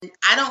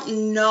I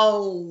don't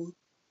know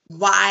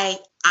why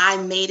I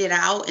made it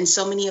out, and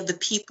so many of the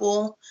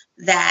people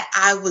that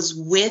I was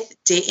with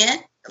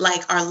didn't,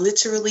 like, are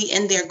literally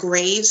in their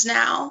graves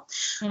now.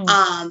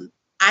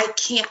 I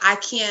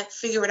can't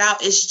figure it out.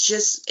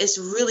 It's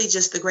really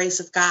just the grace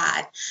of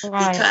God,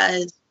 Right.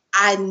 because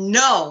I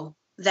know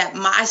that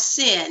my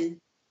sin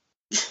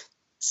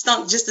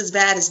stunk just as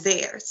bad as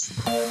theirs.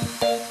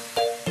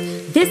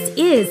 This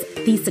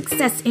is the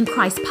Success in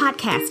Christ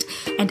podcast,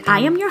 and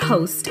I am your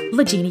host,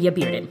 Lagenia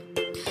Bearden.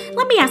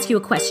 Let me ask you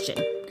a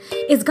question.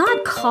 Is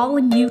God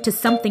calling you to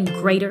something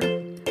greater,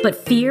 but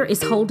fear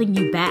is holding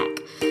you back?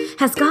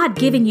 Has God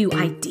given you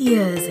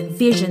ideas and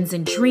visions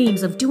and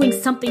dreams of doing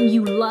something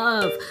you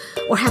love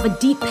or have a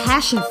deep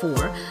passion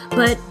for,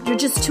 but you're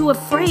just too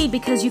afraid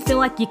because you feel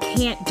like you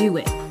can't do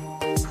it?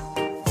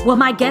 Well,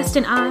 my guest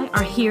and I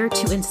are here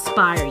to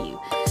inspire you,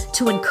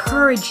 to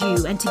encourage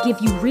you, and to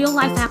give you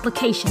real-life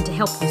application to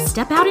help you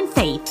step out in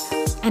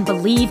faith and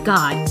believe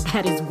God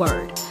at His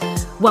Word.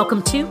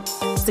 Welcome to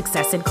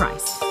Success in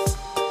Christ.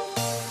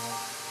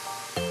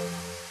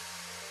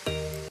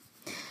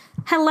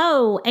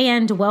 Hello,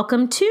 and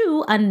welcome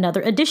to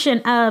another edition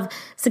of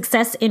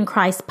Success in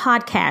Christ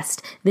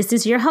podcast. This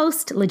is your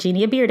host,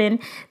 Lagenia Bearden.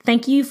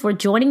 Thank you for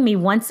joining me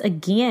once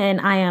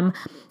again. I am,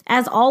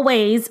 as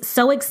always,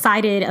 so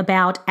excited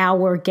about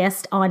our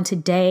guest on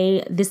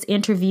today. This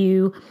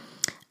interview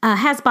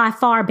has by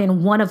far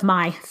been one of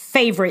my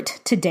favorite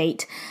to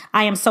date.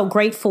 I am so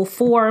grateful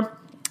for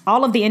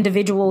all of the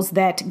individuals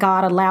that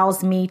God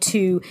allows me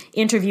to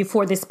interview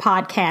for this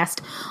podcast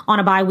on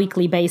a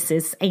bi-weekly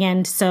basis.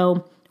 And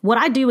so what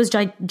I do is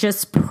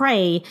just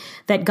pray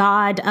that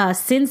God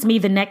sends me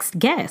the next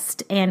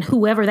guest, and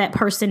whoever that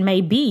person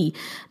may be,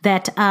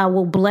 that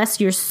will bless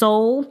your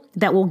soul,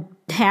 that will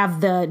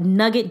have the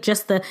nugget,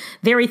 just the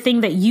very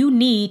thing that you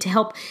need to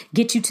help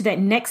get you to that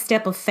next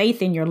step of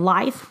faith in your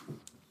life.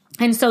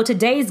 And so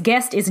today's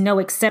guest is no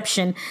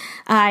exception.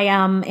 I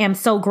am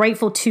so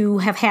grateful to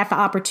have had the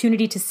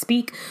opportunity to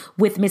speak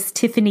with Miss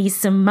Tiffany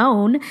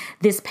Simone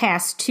this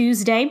past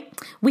Tuesday.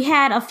 We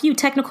had a few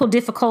technical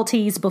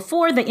difficulties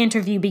before the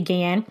interview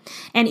began,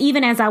 and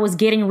even as I was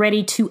getting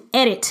ready to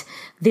edit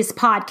this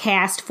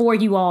podcast for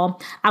you all,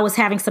 I was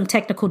having some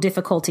technical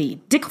difficulty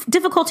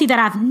that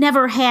I've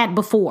never had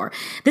before.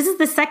 This is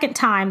the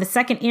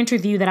second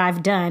interview that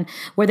I've done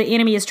where the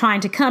enemy is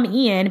trying to come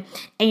in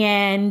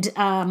and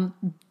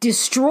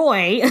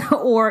destroy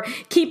or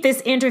keep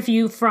this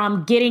interview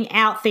from getting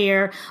out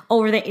there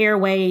over the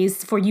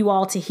airways for you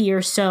all to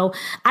hear. So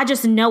I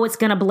just know it's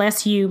going to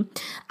bless you.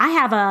 I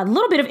have a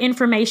little bit of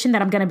information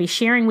that I'm going to be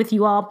sharing with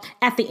you all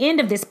at the end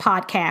of this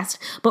podcast.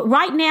 But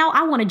right now,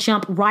 I want to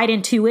jump right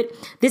into it.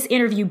 This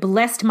interview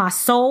blessed my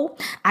soul.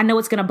 I know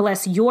it's going to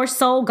bless your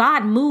soul.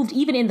 God moved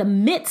even in the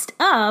midst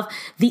of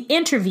the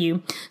interview.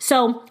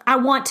 So I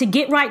want to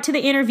get right to the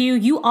interview.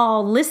 You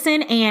all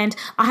listen, and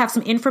I'll have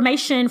some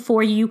information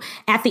for you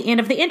at the end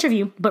of the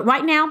interview. But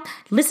right now,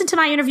 listen to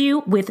my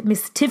interview with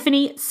Miss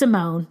Tiffany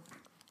Simone.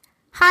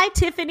 Hi,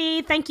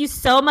 Tiffany. Thank you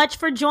so much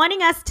for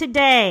joining us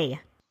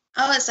today.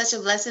 Oh, it's such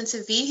a blessing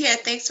to be here.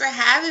 Thanks for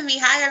having me.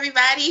 Hi,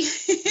 everybody.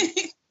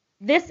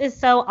 This is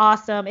so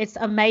awesome. It's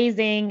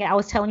amazing. I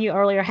was telling you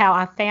earlier how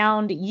I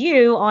found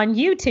you on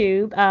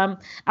YouTube.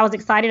 I was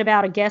excited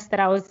about a guest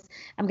that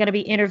I'm going to be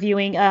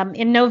interviewing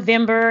in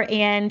November.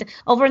 And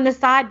over in the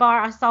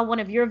sidebar, I saw one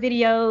of your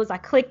videos. I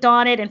clicked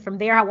on it, and from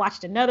there, I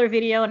watched another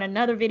video and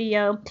another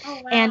video.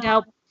 Oh, wow.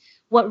 And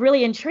what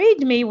really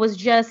intrigued me was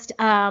just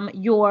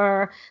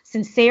your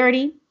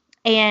sincerity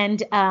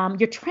and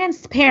your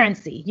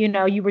transparency. You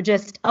know, you were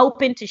just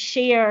open to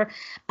share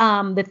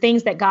the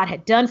things that God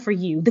had done for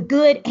you, the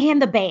good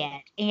and the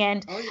bad.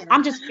 And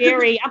I'm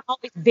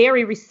always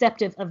very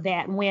receptive of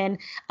that when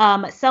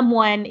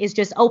someone is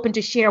just open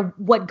to share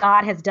what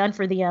God has done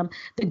for them,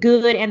 the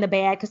good and the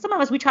bad. Because some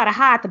of us, we try to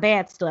hide the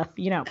bad stuff,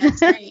 you know.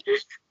 That's right.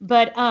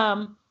 But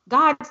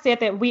God said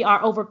that we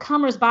are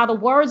overcomers by the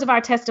words of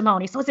our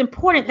testimony. So it's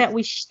important that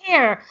we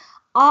share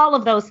all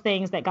of those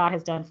things that God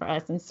has done for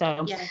us. And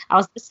so I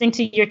was listening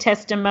to your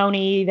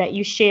testimony that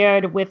you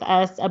shared with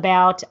us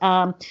about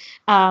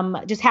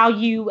just how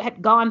you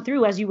had gone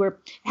through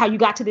how you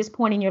got to this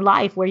point in your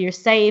life where you're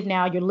saved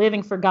now, you're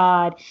living for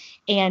God,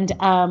 and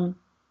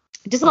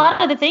just a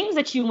lot of the things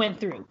that you went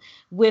through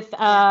with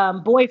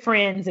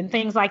boyfriends and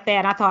things like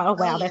that. I thought,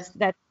 oh, wow, that's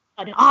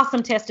an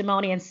awesome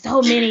testimony, and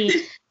so many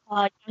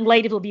young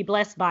ladies will be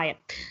blessed by it.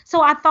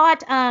 So I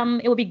thought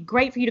it would be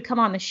great for you to come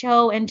on the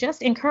show and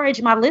just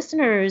encourage my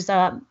listeners,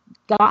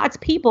 God's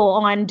people,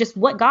 on just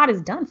what God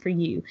has done for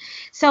you.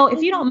 So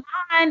if you don't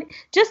mind,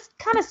 just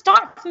kind of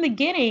start from the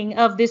beginning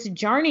of this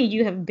journey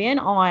you have been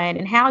on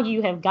and how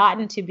you have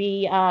gotten to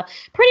be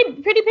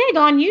pretty big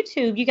on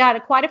YouTube. You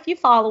got quite a few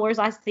followers,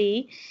 I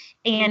see.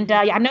 And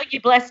I know you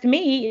blessed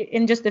me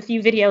in just the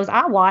few videos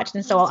I watched.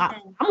 And so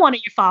I'm one of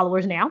your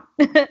followers now.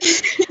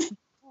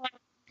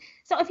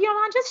 So if you don't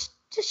mind, just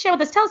share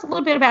with us, tell us a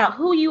little bit about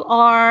who you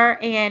are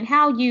and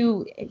how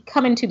you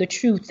come into the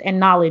truth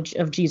and knowledge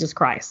of Jesus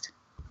Christ.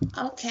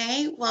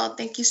 Okay, well,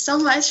 thank you so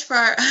much for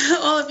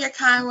all of your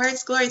kind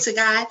words. Glory to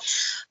God.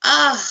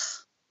 Ah,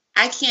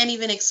 I can't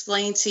even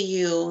explain to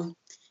you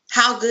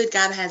how good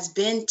God has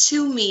been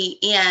to me,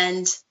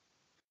 and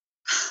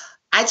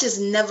I just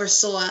never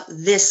saw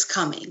this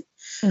coming.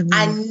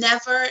 I Hmm.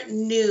 never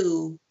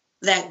knew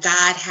that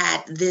God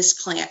had this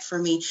plan for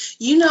me.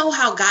 You know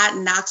how God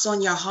knocks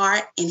on your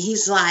heart and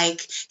he's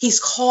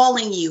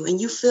calling you and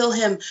you feel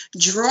him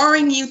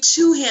drawing you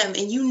to him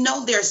and you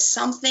know there's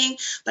something,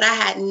 but I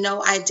had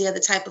no idea the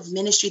type of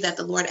ministry that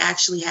the Lord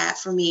actually had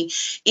for me.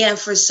 And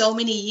for so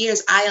many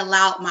years, I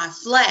allowed my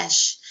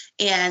flesh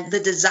and the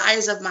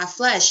desires of my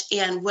flesh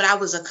and what I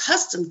was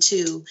accustomed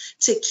to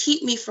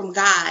keep me from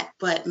God.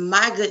 But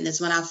my goodness,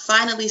 when I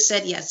finally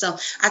said yes. So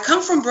I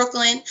come from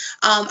Brooklyn.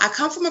 I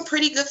come from a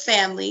pretty good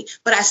family,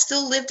 but I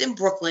still lived in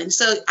Brooklyn.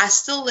 So I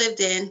still lived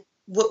in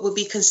what would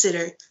be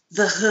considered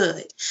the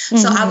hood.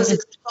 So I was Hmm.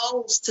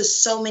 exposed to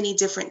so many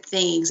different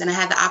things, and I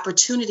had the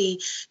opportunity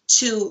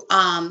to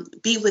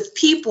be with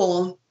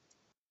people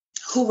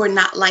who were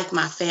not like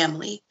my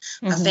family.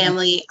 My Hmm.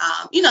 family,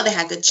 they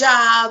had good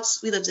jobs.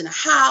 We lived in a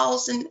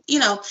house, and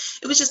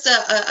it was just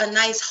a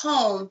nice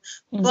home.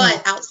 Hmm.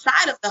 But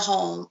outside of the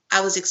home,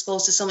 I was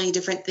exposed to so many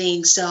different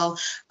things. So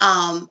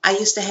I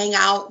used to hang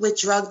out with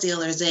drug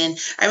dealers, and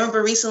I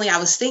remember recently I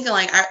was thinking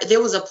like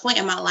there was a point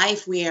in my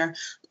life where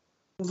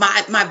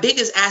my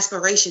biggest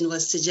aspiration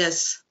was to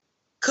just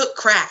cook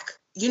crack.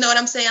 You know what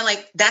I'm saying?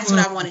 Like that's what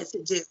I wanted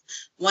to do.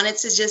 Wanted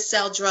to just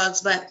sell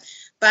drugs, but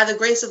by the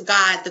grace of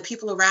God, the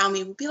people around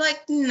me would be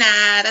like,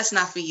 "Nah, that's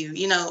not for you.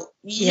 You're not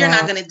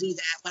Yeah. going to do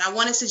that." When I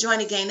wanted to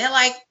join a gang, they're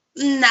like,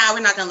 "Nah,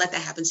 we're not going to let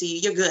that happen to you.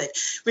 You're good.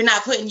 We're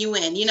not putting you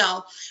in."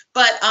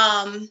 But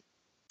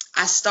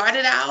I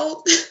started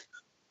out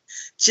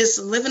just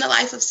living a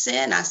life of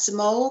sin. I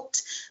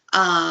smoked,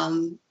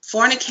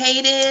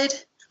 fornicated.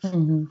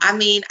 Hmm. I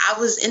mean, I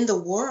was in the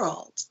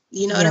world,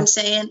 you know what Yeah. I'm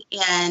saying?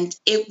 And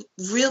it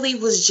really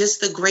was just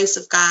the grace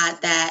of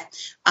God that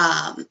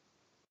um,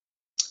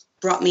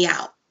 brought me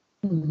out.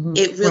 Hmm.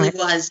 It really Right.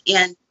 was.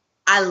 And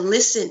I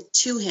listened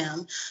to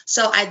him.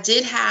 So I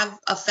did have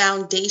a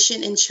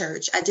foundation in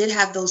church. I did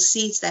have those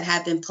seeds that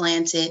had been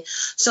planted.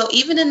 So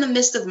even in the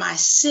midst of my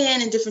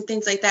sin and different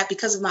things like that,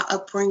 because of my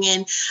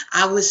upbringing,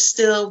 I would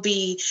still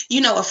be,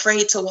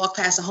 afraid to walk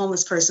past a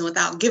homeless person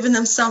without giving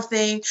them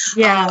something.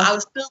 Yeah. I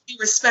would still be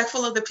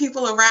respectful of the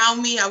people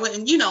around me. I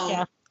wouldn't,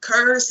 Yeah.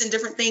 curse and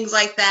different things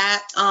like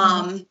that.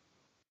 Hmm.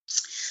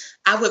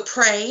 I would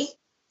pray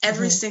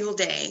every Hmm. single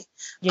day.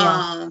 Yeah.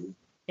 Um,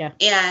 Yeah.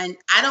 and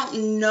I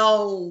don't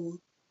know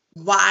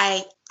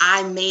why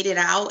I made it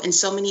out. And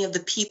so many of the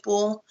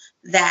people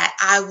that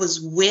I was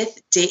with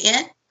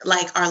didn't,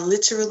 like, are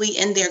literally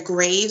in their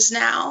graves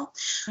now.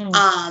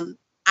 Mm.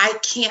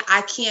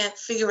 I can't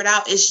figure it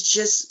out.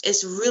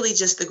 It's really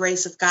just the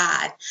grace of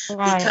God,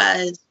 Right.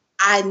 because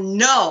I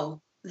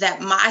know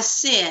that my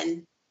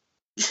sin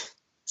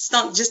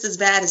stunk just as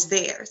bad as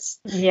theirs.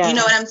 You know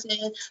Yeah. what I'm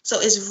saying? So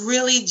it's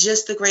really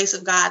just the grace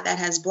of God that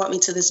has brought me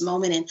to this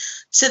moment and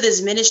to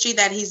this ministry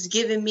that he's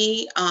given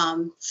me,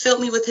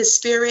 filled me with his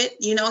spirit.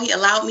 He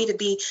allowed me to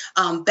be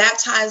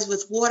baptized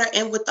with water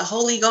and with the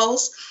Holy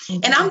Ghost.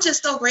 And Hmm. I'm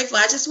just so grateful.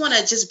 I just want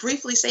to just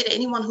briefly say to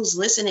anyone who's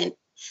listening,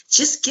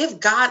 just give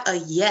God a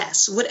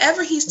yes.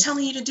 Whatever he's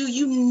telling you to do,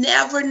 you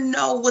never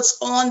know what's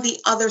on the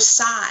other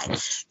side.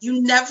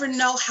 You never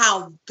know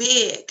how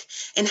big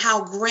and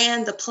how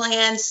grand the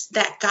plans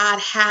that God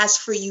has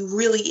for you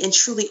really and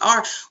truly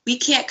are. We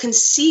can't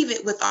conceive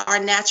it with our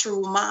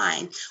natural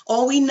mind.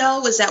 All we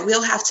know is that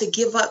we'll have to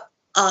give up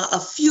a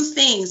few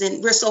things,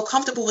 and we're so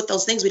comfortable with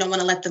those things we don't want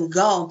to let them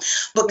go.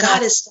 But Yeah.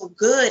 God is so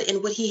good,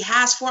 and what he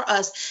has for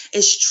us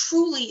is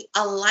truly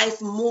a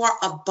life more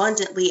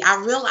abundantly. I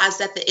realized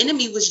that the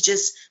enemy was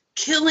just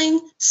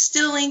killing,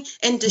 stealing,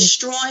 and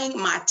destroying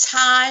my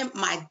time,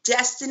 my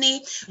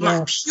destiny, my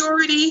Yes.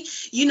 purity,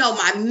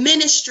 my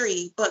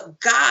ministry. But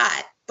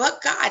God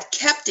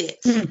kept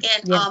it. Mm. And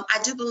Yeah.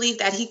 I do believe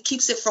that he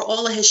keeps it for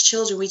all of his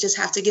children. We just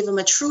have to give him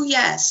a true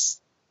yes.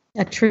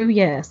 A true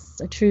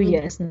yes. A true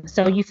yes. And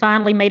so you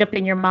finally made up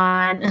in your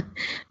mind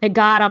that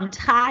God, I'm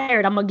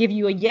tired. I'm gonna give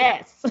you a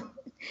yes.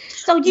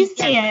 So you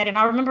Yeah. said, and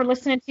I remember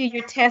listening to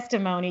your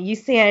testimony. You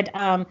said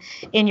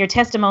in your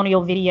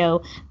testimonial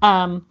video,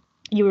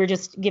 you were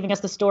just giving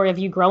us the story of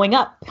you growing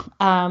up,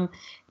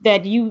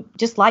 that you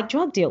just like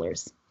drug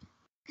dealers.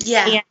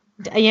 Yeah. And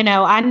I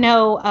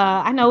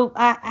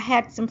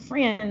had some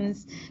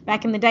friends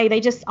back in the day.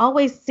 They just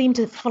always seemed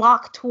to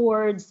flock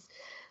towards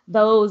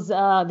those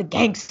the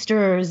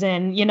gangsters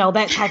and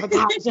that type of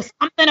guys. Just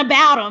something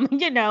about them,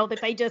 that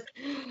they just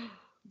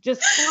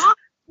flock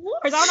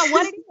towards. I don't know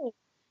what it is.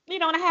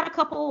 And I had a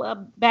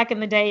couple back in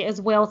the day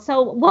as well.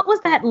 So, what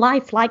was that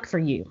life like for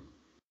you?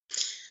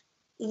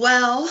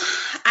 Well,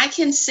 I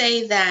can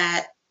say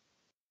that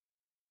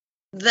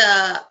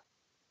the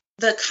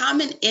the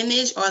common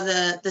image or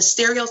the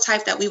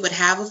stereotype that we would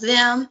have of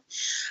them,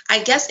 I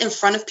guess in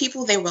front of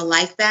people they were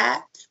like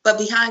that, but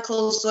behind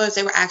closed doors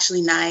they were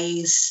actually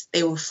nice,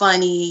 they were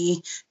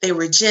funny, they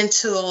were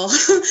gentle,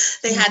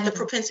 they had the Hmm.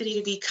 propensity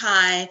to be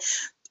kind.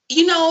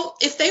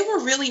 if they were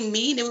really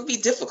mean, it would be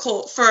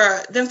difficult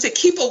for them to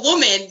keep a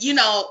woman,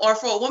 or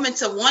for a woman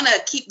to want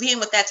to keep being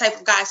with that type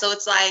of guy. So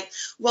it's like,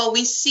 well,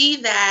 we see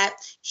that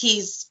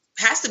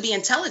has to be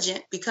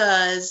intelligent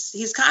because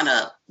he's kind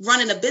of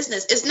running a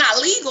business. It's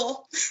not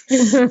legal,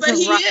 but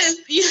he Right. is,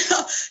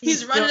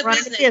 he's running a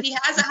business. He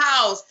has a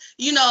house,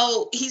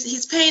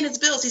 he's paying his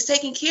bills. He's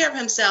taking care of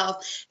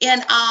himself.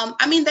 And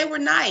they were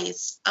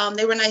nice.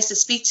 They were nice to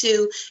speak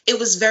to. It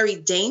was very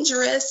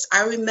dangerous.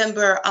 I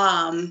remember,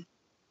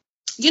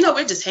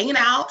 we're just hanging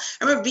out.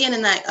 I remember being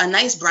in a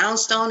nice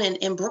brownstone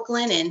in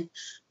Brooklyn. And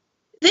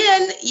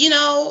then,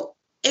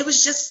 it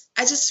was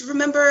I just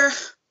remember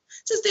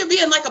just there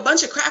being like a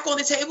bunch of crack on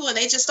the table, and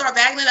they just start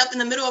bagging it up in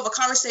the middle of a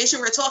conversation.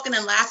 We're talking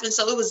and laughing.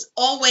 So it was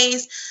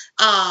always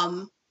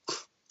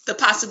the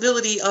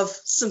possibility of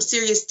some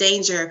serious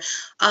danger.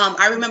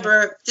 I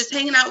remember just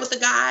hanging out with a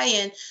guy,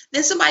 and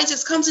then somebody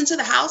just comes into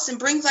the house and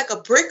brings like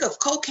a brick of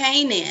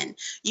cocaine in,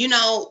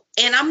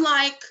 and I'm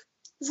like,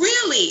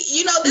 really,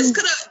 this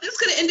could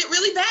have ended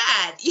really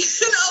bad,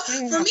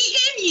 for me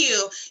and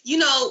you.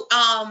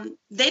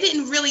 They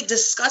didn't really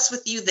discuss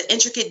with you the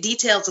intricate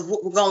details of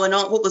what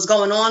was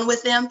going on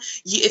with them.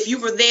 If you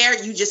were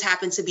there, you just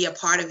happened to be a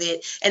part of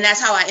it. And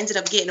that's how I ended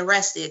up getting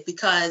arrested,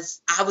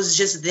 because I was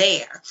just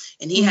there.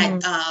 And he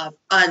had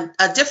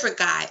a different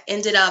guy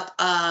ended up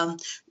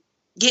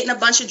getting a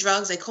bunch of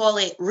drugs. They call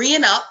it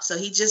reeing up. So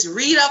he just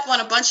reed up on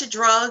a bunch of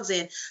drugs,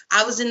 and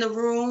I was in the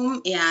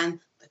room,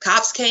 and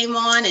cops came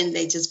on and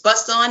they just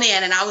bust on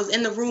in, and I was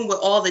in the room with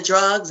all the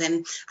drugs,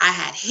 and I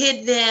had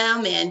hid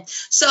them. And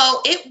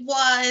so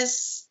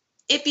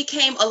it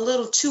became a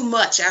little too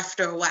much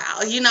after a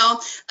while,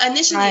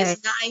 initially. Right.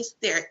 It's nice.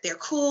 They're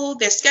cool.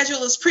 Their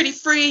schedule is pretty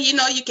free.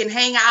 You can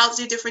hang out,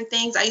 do different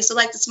things. I used to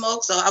like to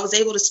smoke, so I was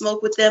able to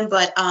smoke with them,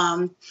 but,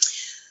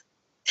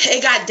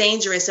 it got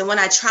dangerous. And when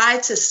I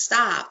tried to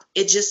stop,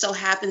 it just so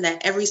happened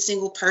that every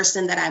single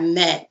person that I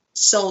met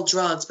sold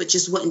drugs, but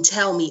just wouldn't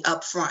tell me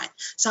up front.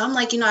 So I'm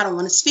like, I don't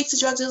want to speak to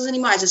drug dealers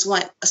anymore. I just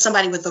want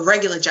somebody with a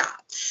regular job.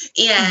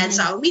 And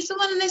so I would meet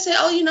someone and they say,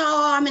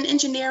 oh, I'm in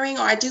engineering,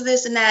 or I do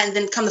this and that. And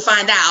then come to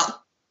find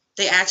out,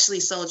 they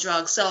actually sold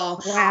drugs. So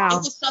It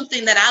was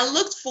something that I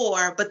looked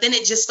for, but then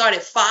it just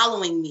started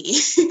following me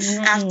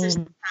after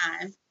some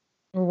time.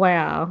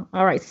 Wow.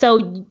 All right.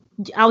 So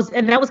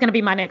and that was going to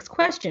be my next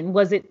question.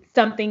 Was it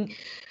something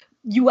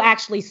you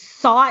actually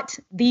sought,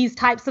 these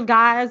types of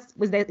guys?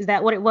 Is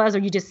that what it was? Or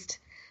you just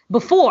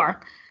before,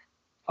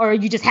 or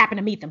you just happened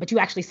to meet them, but you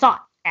actually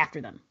sought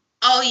after them?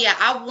 Oh yeah.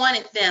 I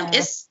wanted them.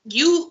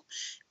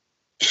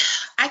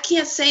 I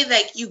can't say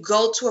that you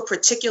go to a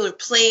particular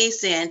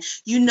place and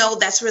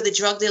that's where the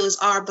drug dealers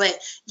are, but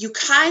you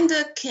kind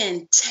of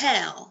can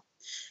tell.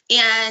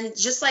 And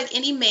just like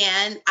any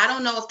man, I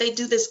don't know if they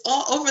do this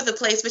all over the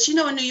place, but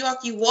in New York,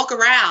 you walk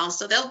around,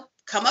 so they'll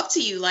come up to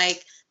you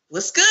like,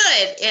 what's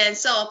good? And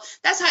so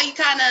that's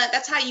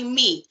how you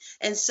meet.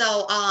 And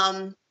so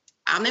I'm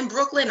in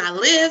Brooklyn. I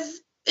live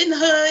in the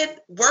hood,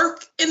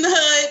 work in the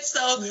hood.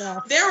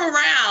 So they're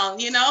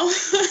around,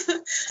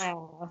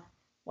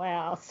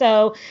 Wow.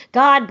 So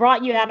God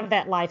brought you out of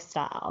that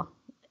lifestyle.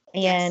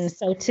 And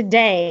so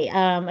today,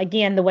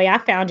 again, the way I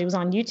found you was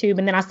on YouTube,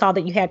 and then I saw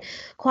that you had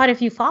quite a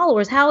few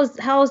followers. How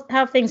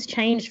have things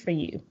changed for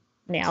you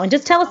now? And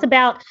just tell us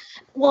about,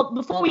 well,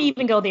 before we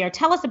even go there,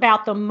 tell us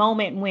about the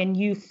moment when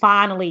you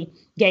finally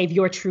gave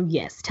your true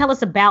yes. Tell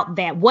us about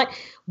that. What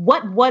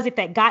was it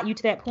that got you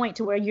to that point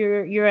to where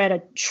you're at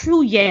a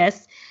true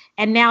yes,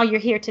 and now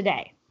you're here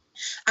today?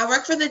 I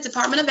work for the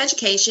Department of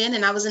Education,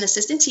 and I was an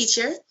assistant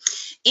teacher,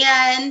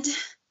 and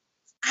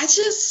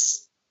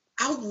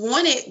I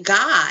wanted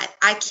God.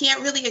 I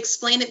can't really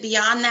explain it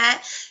beyond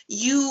that.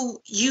 You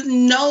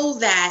know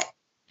that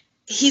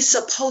he's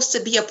supposed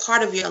to be a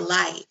part of your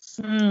life.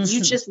 Mm-hmm.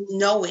 You just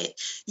know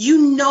it.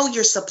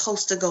 You're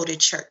supposed to go to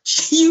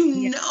church.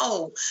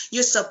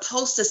 You're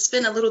supposed to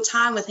spend a little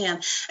time with him.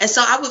 And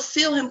so I would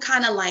feel him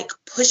kind of like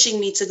pushing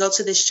me to go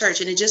to this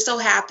church. And it just so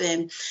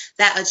happened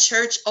that a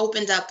church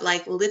opened up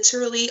like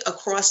literally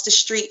across the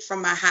street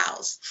from my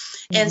house.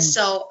 Mm-hmm. And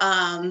so,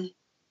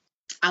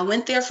 I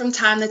went there from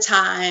time to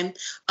time.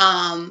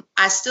 I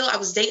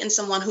was dating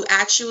someone who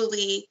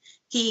actually,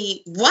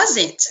 he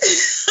wasn't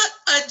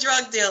a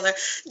drug dealer.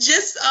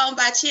 Just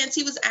by chance,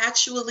 he was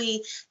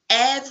actually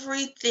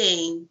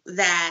everything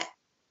that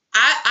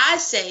I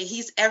say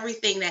he's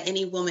everything that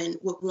any woman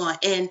would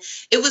want. And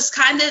it was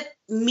kind of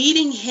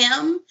meeting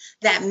him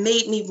that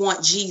made me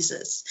want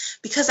Jesus,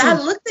 because I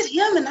looked at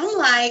him and I'm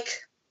like,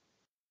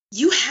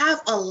 you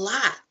have a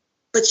lot,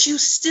 but you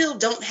still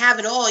don't have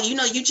it all.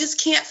 You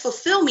just can't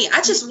fulfill me.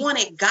 I just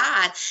wanted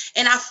God.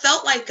 And I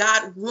felt like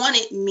God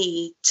wanted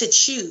me to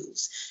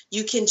choose.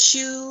 You can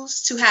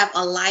choose to have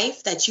a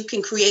life that you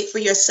can create for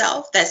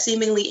yourself that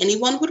seemingly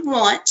anyone would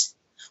want,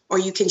 or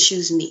you can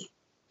choose me.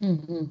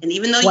 Mm-hmm. And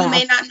even though you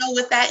may not know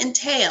what that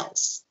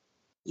entails,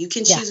 You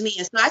can choose me.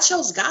 And so I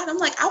chose God. I'm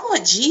like, I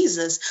want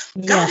Jesus.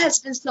 God has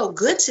been so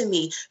good to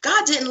me.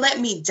 God didn't let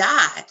me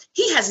die.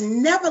 He has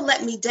never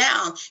let me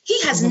down.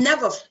 He has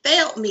never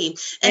failed me.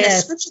 And a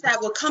scripture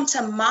that would come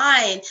to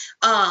mind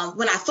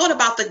when I thought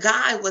about the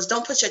guy was,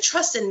 don't put your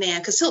trust in man,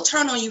 because he'll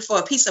turn on you for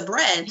a piece of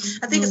bread.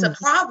 I think it's a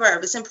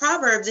proverb. It's in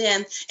Proverbs.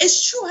 And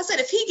it's true. I said,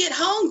 if he get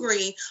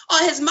hungry or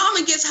his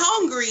mama gets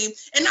hungry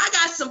and I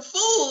got some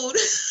food,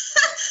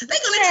 they're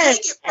going to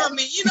take it from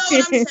me. You know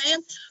what I'm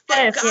saying?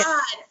 But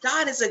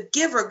God is a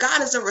giver.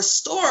 God is a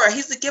restorer.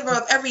 He's the giver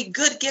of every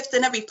good gift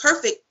and every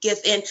perfect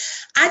gift. And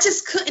I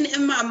just couldn't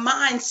in my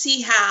mind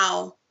see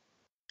how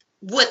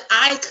what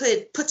I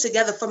could put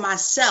together for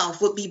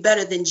myself would be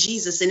better than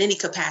Jesus in any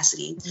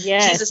capacity.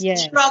 Jesus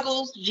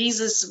struggles.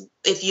 Jesus,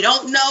 if you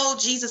don't know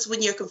Jesus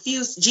when you're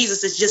confused,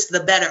 Jesus is just the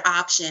better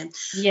option.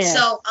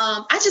 So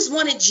I just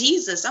wanted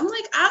Jesus. I'm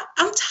like,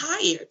 I'm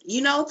tired.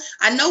 You know,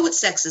 I know what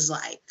sex is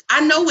like. I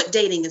know what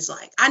dating is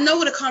like. I know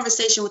what a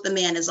conversation with a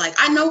man is like.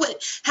 I know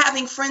what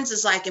having friends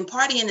is like and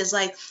partying is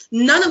like.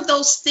 None of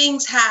those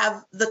things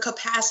have the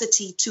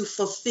capacity to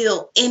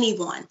fulfill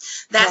anyone.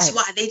 That's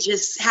why they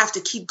just have to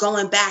keep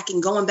going back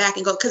and going back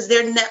and go, because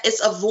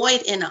it's a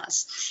void in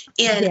us.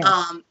 And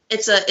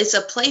it's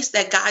a place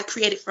that God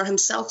created for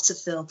himself to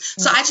fill.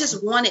 So I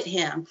just wanted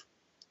him.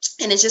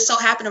 And it just so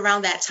happened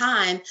around that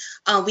time,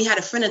 we had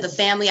a friend of the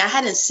family. I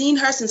hadn't seen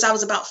her since I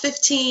was about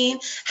 15,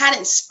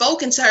 hadn't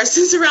spoken to her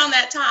since around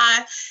that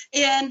time.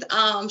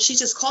 And she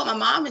just called my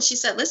mom and she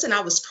said, listen,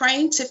 I was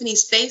praying.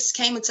 Tiffany's face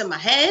came into my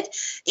head.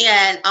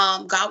 And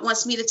God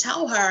wants me to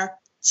tell her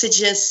to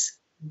just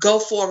go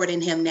forward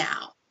in him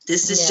now.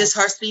 This is just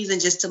her season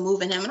just to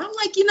move in him. And I'm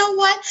like, you know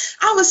what?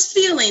 I was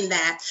feeling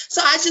that.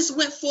 So I just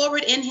went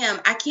forward in him.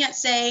 I can't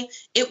say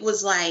it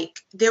was like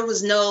there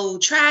was no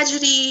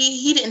tragedy.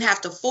 He didn't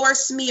have to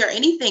force me or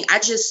anything. I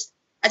just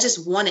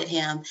wanted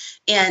him.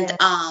 And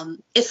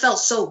it felt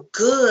so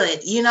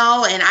good, you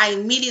know, and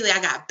I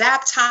got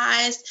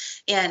baptized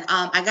and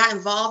I got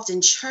involved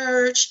in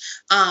church.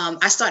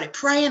 I started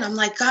praying. I'm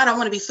like, God, I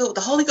want to be filled with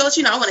the Holy Ghost.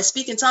 You know, I want to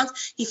speak in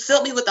tongues. He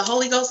filled me with the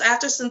Holy Ghost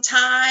after some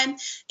time.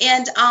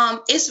 And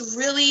it's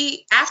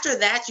really after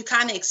that, you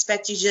kind of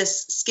expect you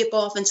just skip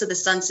off into the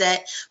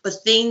sunset. But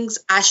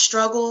I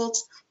struggled.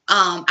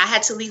 I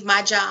had to leave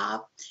my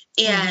job.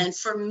 And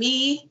for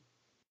me,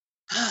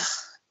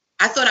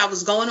 I thought I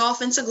was going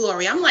off into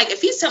glory. I'm like,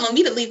 if he's telling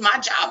me to leave my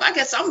job, I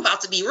guess I'm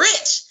about to be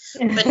rich.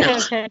 But no,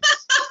 I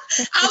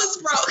was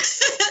broke.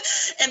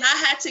 And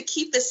I had to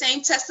keep the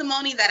same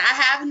testimony that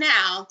I have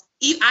now.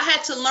 I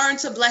had to learn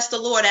to bless the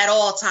Lord at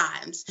all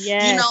times.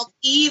 You know,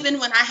 even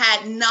when I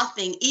had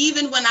nothing,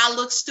 even when I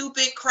looked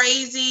stupid,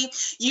 crazy,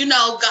 you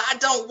know, God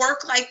don't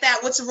work like that.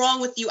 What's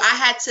wrong with you? I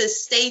had to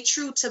stay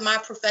true to my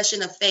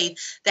profession of faith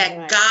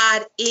that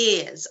God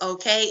is,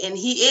 okay? And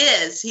he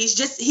is. He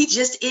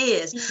just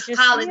is.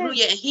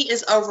 Hallelujah. And he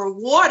is a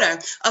rewarder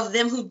of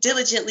them who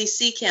diligently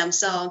seek him.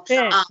 So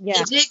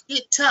it did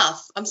get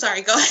tough. I'm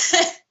sorry, go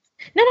ahead.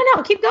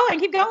 No. Keep going.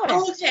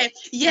 Okay.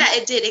 Yeah,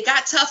 it did. It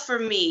got tough for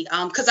me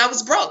because I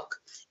was broke.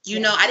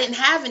 You know, I didn't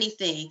have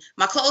anything.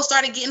 My clothes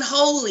started getting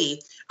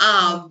holy.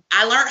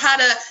 I learned how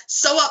to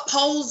sew up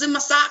holes in my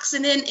socks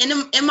and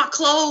in my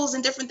clothes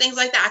and different things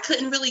like that. I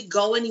couldn't really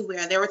go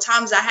anywhere. There were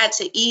times I had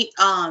to eat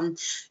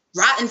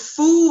rotten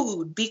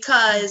food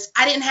because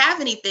I didn't have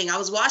anything. I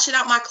was washing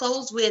out my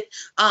clothes with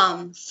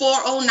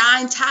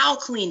 409 towel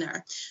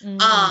cleaner.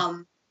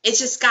 It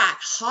just got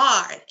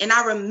hard. And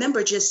I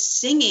remember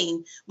just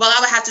singing. Well, I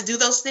would have to do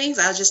those things.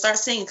 I would just start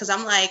singing because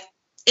I'm like,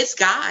 it's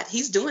God.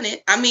 He's doing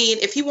it. I mean,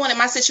 if he wanted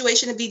my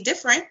situation to be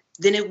different,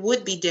 then it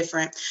would be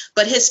different.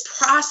 But his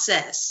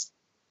process,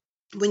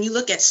 when you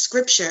look at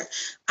scripture,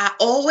 I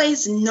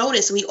always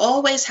notice, we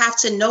always have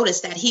to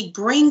notice that he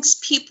brings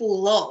people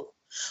low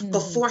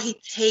before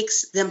he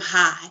takes them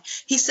high.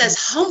 He says,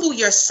 humble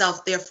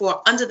yourself,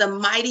 therefore, under the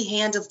mighty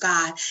hand of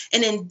God.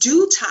 And in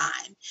due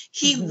time,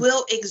 he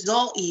will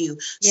exalt you.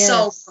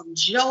 So from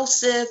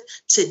Joseph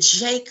to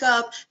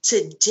Jacob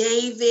to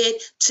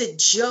David to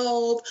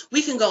Job,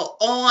 we can go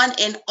on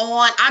and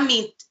on. I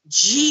mean,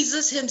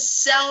 Jesus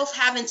himself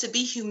having to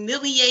be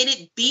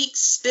humiliated, beat,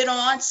 spit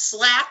on,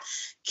 slapped,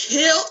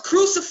 killed,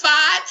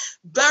 crucified,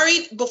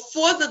 buried.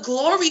 Before the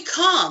glory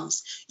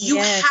comes, you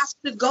have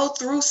to go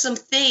through some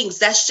things.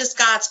 That's just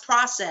God's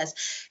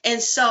process.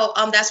 And so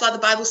that's why the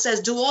Bible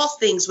says, do all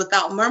things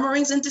without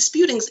murmurings and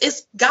disputings.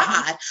 It's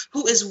God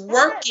who is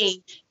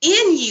working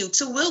in you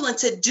to will and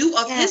to do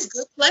of his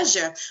good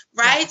pleasure,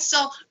 right?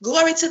 So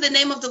glory to the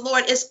name of the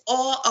Lord is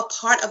all a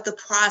part of the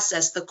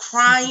process, the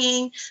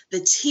crying, the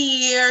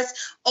tears,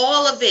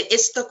 all of it.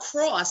 It's the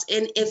cross.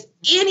 And if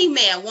any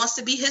man wants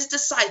to be his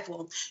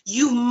disciple,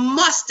 you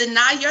must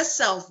deny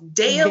yourself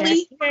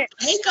daily,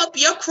 take up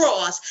your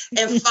cross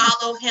and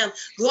follow him.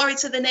 Glory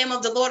to the name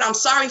of the Lord. I'm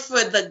sorry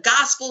for the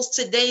gospels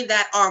today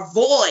that are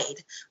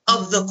void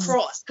of the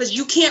cross, because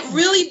you can't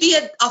really be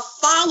a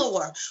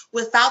follower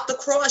without the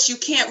cross. You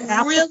can't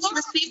can't really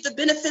receive the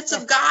benefits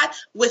of God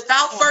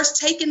without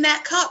first taking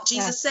that cup.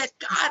 Jesus said,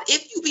 God,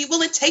 if you be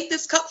willing to take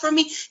this cup from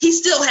me, he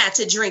still had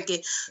to drink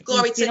it.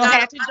 Glory to God.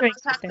 A lot of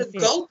us have to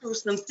go through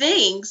some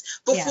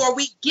things before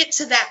we get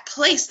to that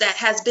place that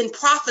has been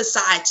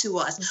prophesied to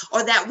us,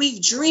 or that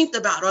we've dreamed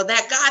about, or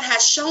that God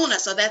has shown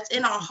us, or that's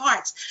in our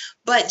hearts.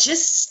 But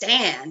just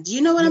stand.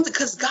 You know what I'm saying?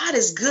 Because God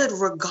is good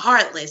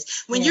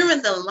regardless. When you're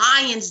in the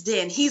lion's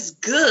den, he's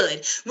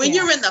good. When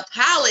you're in the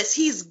palace,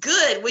 he's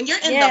good. When you're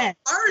in the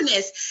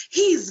furnace,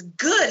 he's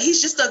good.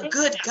 He's just a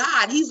good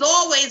God. He's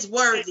always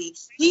worthy.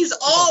 He's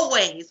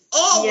always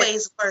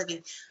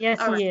worthy. Yes,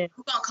 all right, he is.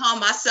 I'm going to calm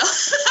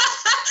myself.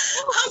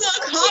 I'm going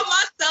to calm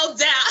myself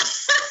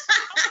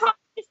down.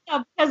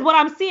 Because what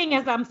I'm seeing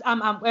as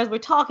as we're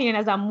talking and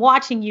as I'm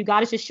watching you,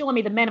 God is just showing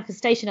me the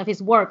manifestation of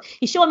his work.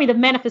 He's showing me the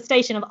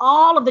manifestation of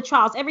all of the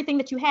trials, everything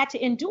that you had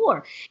to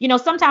endure. You know,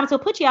 sometimes he'll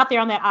put you out there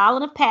on that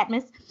island of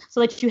Patmos so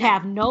that you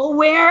have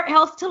nowhere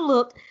else to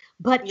look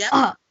but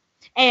up.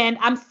 And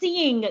I'm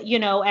seeing, you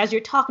know, as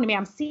you're talking to me,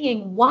 I'm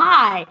seeing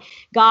why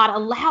God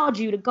allowed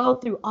you to go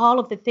through all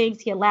of the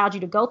things he allowed you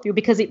to go through,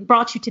 because it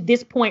brought you to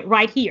this point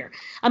right here.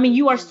 I mean,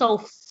 you are so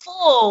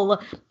full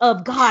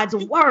of God's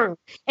word.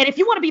 And if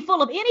you want to be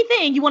full of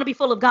anything, you want to be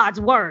full of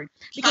God's word.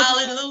 Because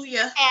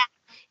hallelujah.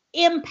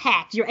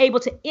 Impact. You're able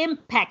to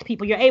impact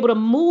people. You're able to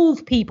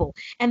move people.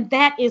 And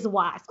that is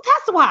why. So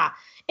that's why.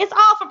 It's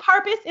all for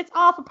purpose. It's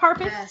all for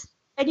purpose. Yes.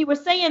 And you were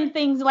saying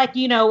things like,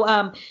 you know,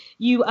 and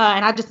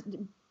I just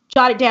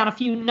jotted down a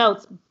few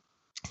notes.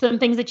 Some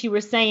things that you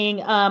were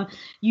saying,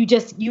 you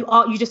just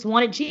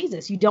wanted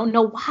Jesus. You don't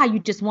know why, you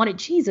just wanted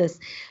Jesus,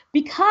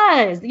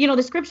 because, you know,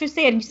 the scripture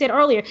said, and you said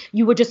earlier,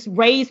 you were just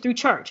raised through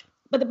church.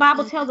 But the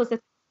Bible tells us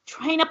that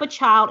train up a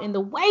child in the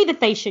way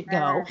that they should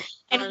go.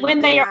 And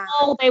when they are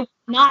old, they will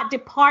not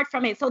depart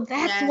from it. So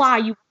that's why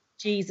you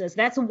Jesus.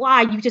 That's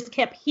why you just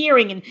kept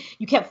hearing and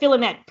you kept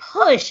feeling that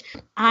push.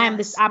 I'm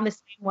the same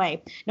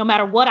way. No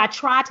matter what I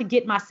try to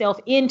get myself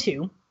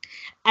into,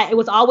 it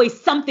was always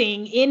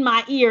something in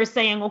my ear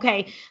saying,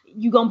 okay,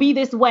 you're going to be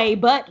this way.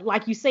 But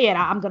like you said,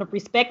 I'm going to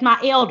respect my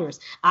elders.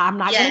 I'm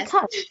not going to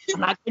cut.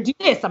 I'm not going to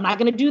do this. I'm not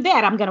going to do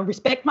that. I'm going to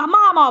respect my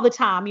mom all the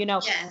time, you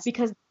know,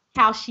 because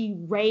how she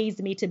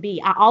raised me to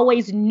be. I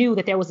always knew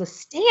that there was a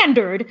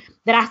standard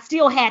that I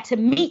still had to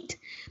meet,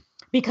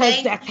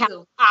 because that's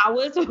how I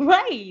was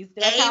raised.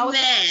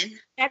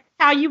 That's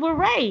how you were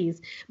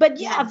raised. But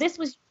this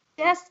was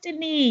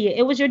destiny.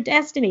 It was your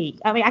destiny.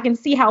 I mean, I can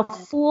see how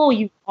full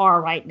you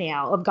are right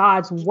now of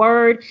God's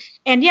word.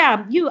 And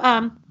you're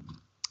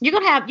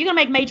gonna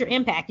make major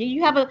impact.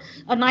 You have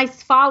a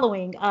nice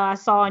following, I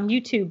saw on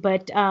YouTube,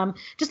 but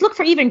just look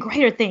for even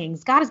greater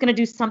things. God is gonna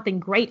do something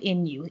great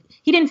in you.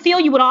 He didn't fill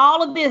you with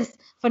all of this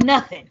for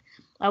nothing.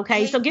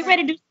 Okay, so get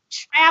ready to do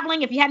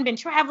traveling. If you hadn't been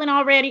traveling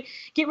already,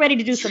 get ready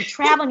to do some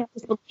traveling. I'm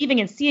just believing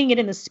and seeing it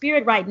in the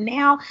spirit right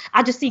now.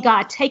 I just see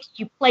God taking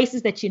you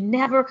places that you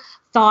never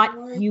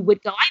thought you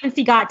would go. I even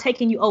see God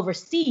taking you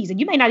overseas, and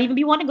you may not even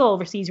be wanting to go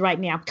overseas right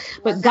now,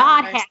 but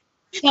God has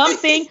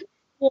something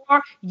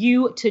for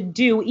you to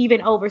do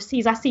even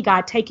overseas. I see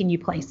God taking you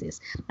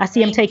places. I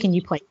see him taking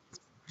you places.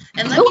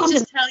 And let me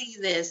just tell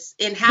you this,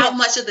 in how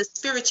much of the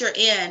spirit you're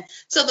in.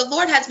 So the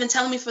Lord has been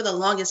telling me for the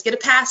longest, get a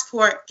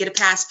passport, get a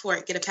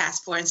passport, get a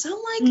passport. And so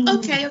I'm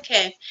like,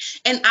 okay.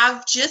 And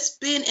I've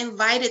just been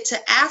invited to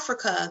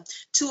Africa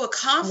to a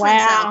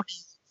conference out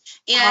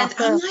there. And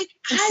I'm like,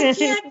 I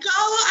can't go.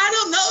 I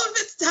don't know if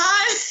it's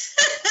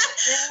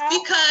time.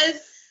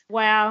 Because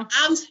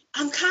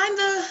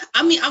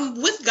I'm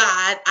with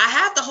God. I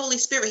have the Holy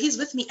Spirit. He's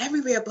with me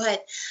everywhere.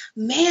 But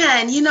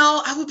man, you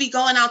know, I would be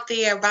going out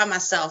there by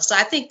myself. So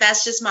I think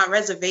that's just my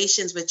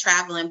reservations with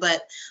traveling.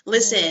 But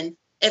listen,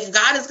 if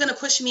God is going to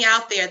push me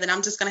out there, then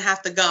I'm just going to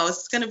have to go.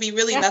 It's going to be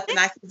really nothing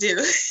I can do.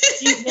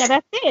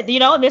 That's it. You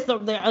know, this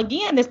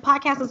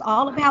podcast is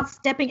all about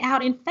stepping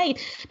out in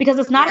faith, because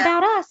it's not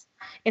about us.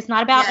 It's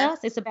not about us.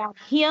 It's about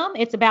him.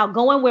 It's about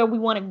going where we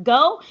want to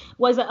go.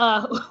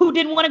 Who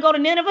didn't want to go to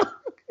Nineveh?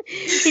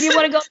 He didn't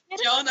want to go to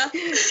Nineveh. Jonah.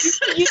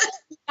 You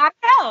gotta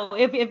go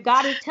if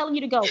God is telling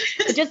you to go.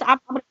 I'm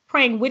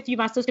praying with you,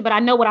 my sister, but I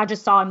know what I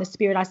just saw in the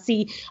spirit. I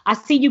see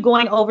you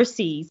going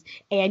overseas,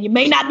 and you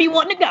may not be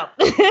wanting to go,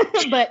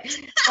 but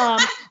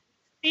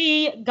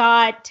see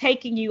God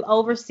taking you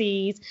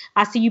overseas.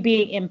 I see you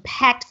being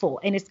impactful,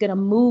 and it's going to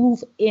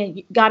move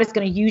in. God is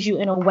going to use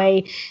you in a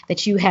way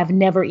that you have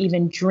never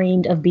even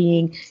dreamed of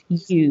being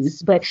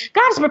used. But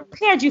God has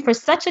prepared you for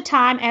such a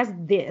time as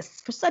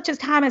this,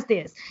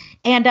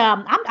 And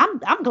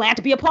I'm glad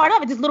to be a part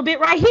of it. This little bit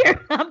right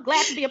here. I'm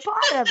glad to be a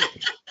part of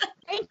it.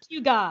 Thank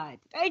you, God.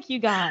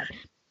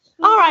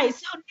 All right.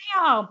 So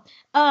now,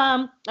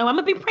 I'm going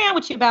to be praying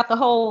with you about the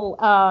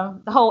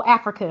whole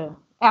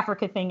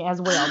Africa thing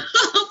as well.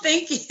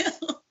 Thank you.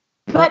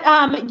 But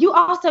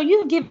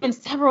you've given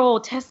several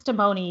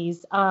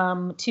testimonies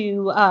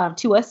to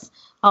us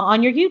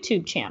on your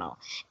YouTube channel,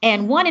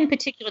 and one in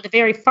particular, the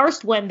very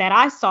first one that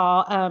I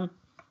saw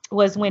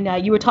was when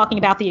you were talking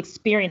about the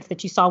experience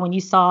that you saw when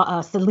you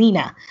saw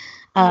Selena.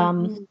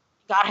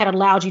 God had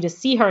allowed you to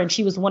see her, and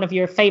she was one of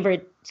your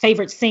favorite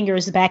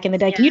singers back in the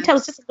day. Can you tell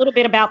us Yes. just a little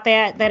bit about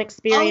that Oh,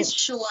 experience?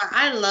 sure.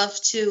 I love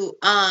to.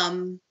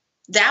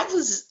 That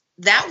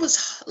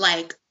was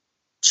like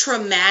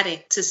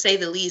traumatic to say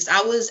the least.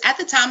 I was at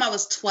the time I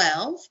was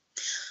 12.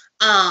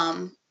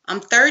 I'm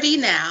 30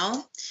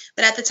 now,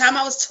 but at the time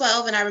I was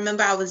 12, and I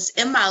remember I was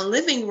in my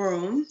living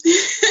room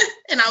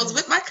and I was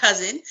with my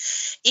cousin,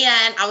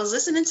 and I was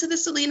listening to the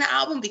Selena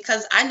album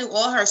because I knew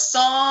all her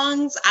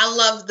songs. I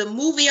loved the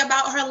movie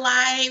about her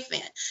life,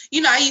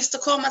 and I used to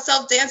call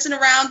myself dancing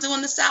around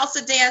doing the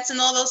salsa dance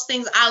and all those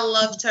things. I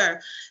loved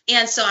her.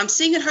 And so I'm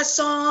singing her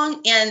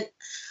song, and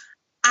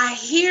I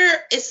hear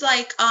it's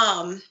like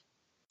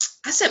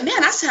I said,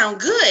 man, I sound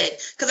good.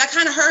 Because I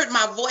kind of heard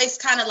my voice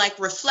kind of like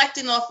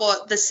reflecting off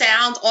of the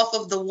sound off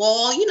of the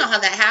wall. You know how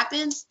that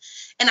happens.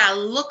 And I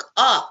look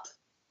up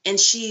and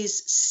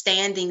she's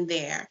standing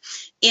there.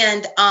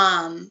 And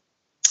I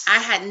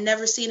had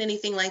never seen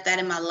anything like that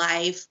in my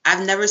life.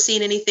 I've never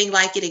seen anything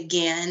like it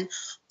again.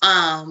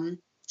 Her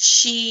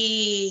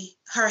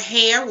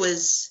hair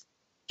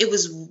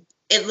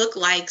it looked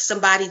like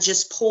somebody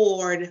just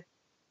poured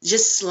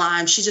just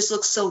slime. She just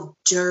looked so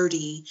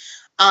dirty.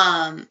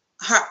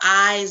 Her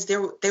eyes, they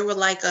were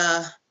like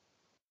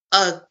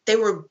they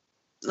were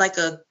like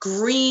a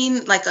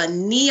green, like a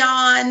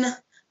neon.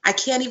 I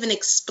can't even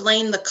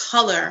explain the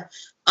color.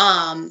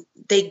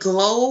 They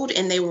glowed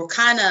and they were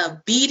kind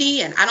of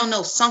beady and I don't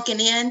know, sunken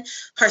in.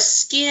 Her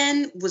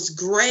skin was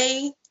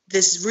gray,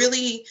 this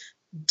really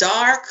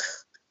dark.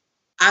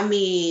 I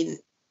mean,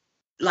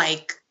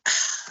 like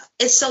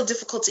it's so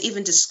difficult to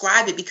even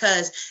describe it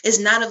because it's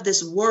not of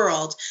this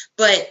world,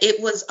 but it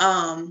was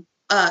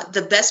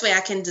the best way I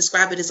can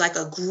describe it is like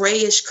a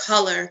grayish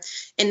color,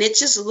 and it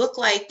just looked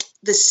like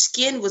the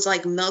skin was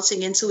like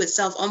melting into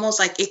itself, almost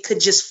like it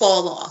could just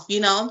fall off,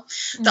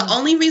 The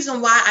only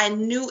reason why I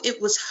knew it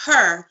was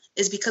her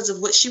is because of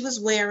what she was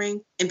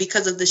wearing and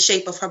because of the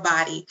shape of her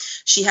body.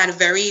 She had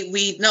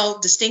a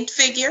distinct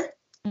figure.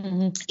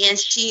 Mm-hmm. And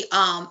she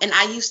and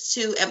I used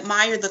to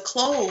admire the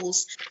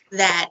clothes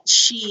that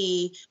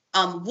she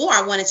wore.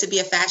 I wanted to be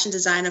a fashion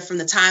designer from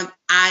the time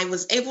I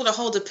was able to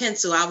hold a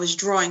pencil. I was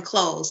drawing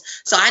clothes.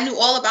 So I knew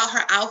all about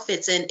her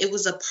outfits, and it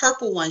was a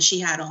purple one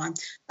she had on.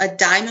 A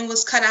diamond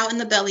was cut out in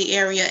the belly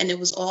area and it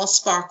was all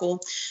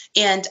sparkle.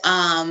 And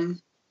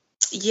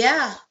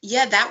yeah,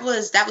 that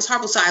was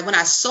horrible. So when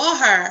I saw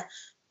her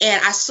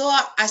and I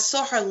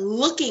saw her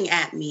looking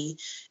at me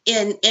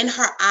in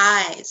her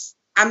eyes.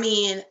 I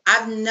mean,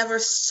 I've never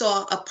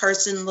saw a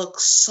person look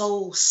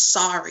so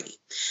sorry.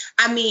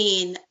 I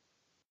mean,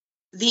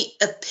 the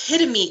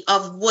epitome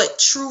of what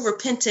true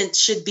repentance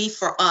should be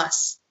for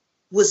us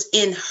was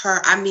in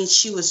her. I mean,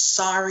 she was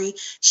sorry.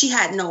 She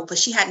had no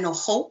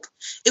hope.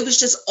 It was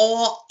just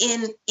all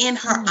in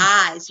her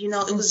eyes.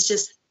 It was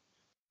just,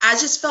 I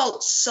just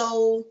felt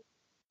so,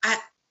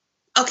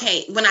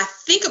 when I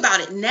think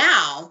about it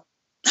now,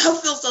 I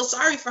feel so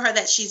sorry for her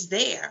that she's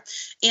there.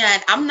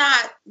 And I'm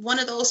not one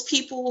of those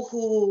people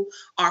who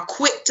are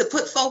quick to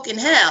put folk in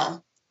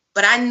hell,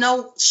 but I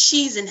know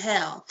she's in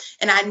hell.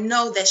 And I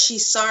know that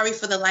she's sorry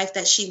for the life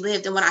that she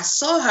lived. And when I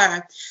saw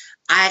her,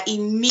 I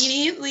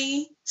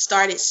immediately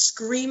started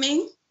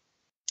screaming,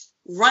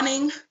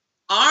 running,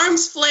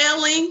 arms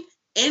flailing,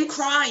 and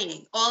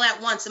crying all at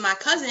once. And my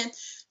cousin,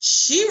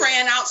 she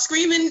ran out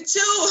screaming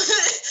too,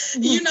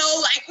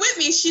 like with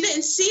me. She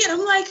didn't see it.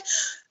 I'm like,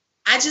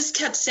 I just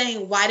kept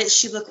saying, why did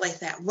she look like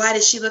that? Why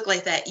did she look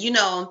like that?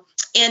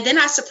 And then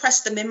I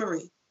suppressed the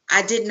memory.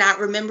 I did not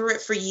remember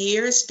it for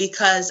years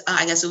because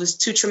I guess it was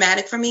too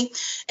traumatic for me.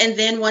 And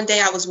then one day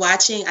I was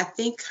watching, I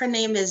think her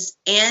name is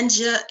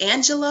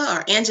Angela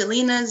or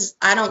Angelina's.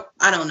 I don't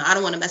know. I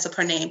don't want to mess up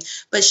her name,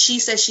 but she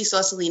said she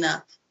saw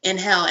Selena in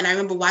hell. And I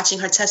remember watching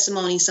her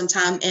testimony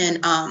sometime, and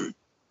I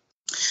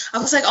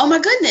was like, oh my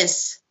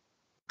goodness.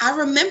 I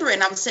remember it.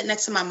 And I was sitting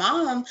next to my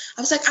mom.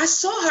 I was like, I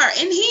saw her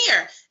in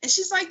here. And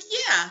she's like,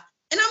 yeah.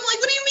 And I'm like,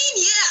 what do you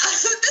mean? Yeah,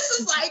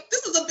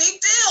 this is a big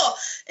deal.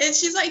 And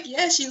she's like,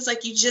 yeah. She was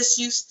like, you just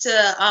used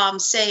to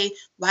say,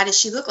 why did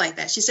she look like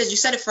that? She said, you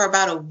said it for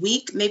about a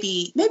week,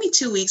 maybe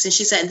 2 weeks. And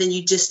she said, and then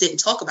you just didn't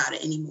talk about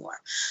it anymore.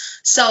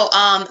 So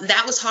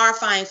that was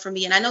horrifying for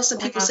me. And I know some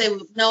people say,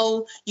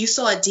 no, you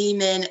saw a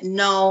demon.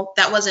 No,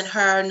 that wasn't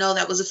her. No,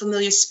 that was a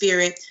familiar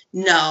spirit.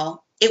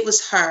 No. It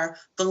was her.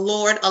 The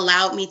Lord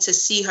allowed me to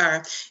see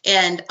her.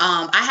 And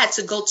I had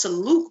to go to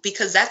Luke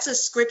because that's a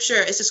scripture.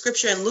 It's a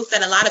scripture in Luke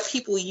that a lot of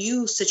people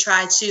use to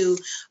try to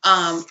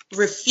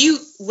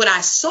refute what I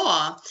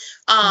saw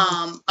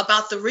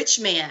about the rich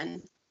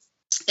man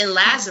and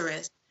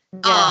Lazarus.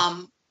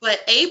 Yeah. But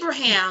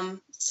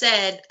Abraham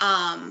said,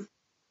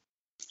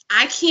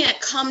 I can't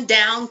come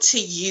down to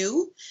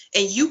you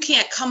and you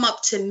can't come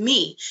up to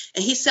me.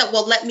 And he said,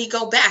 well, let me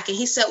go back. And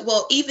he said,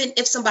 well, even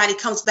if somebody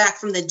comes back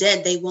from the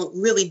dead, they won't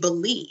really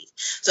believe.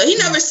 So he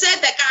never said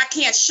that God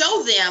can't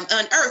show them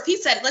on earth. He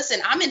said,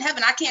 listen, I'm in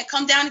heaven. I can't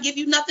come down and give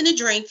you nothing to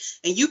drink,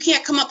 and you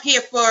can't come up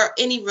here for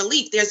any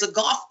relief. There's a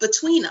gulf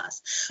between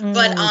us.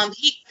 But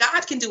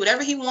God can do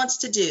whatever he wants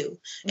to do.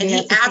 And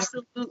he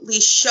absolutely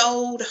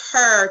showed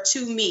her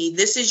to me.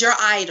 This is your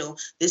idol.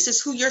 This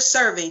is who you're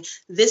serving.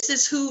 This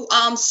is who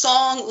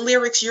song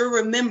lyrics you're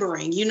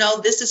remembering. You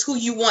know, this is who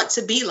you want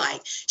to be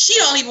like. She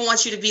don't even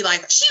want you to be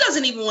like her. She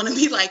doesn't even want to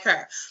be like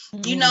her.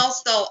 You know,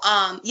 so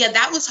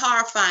that was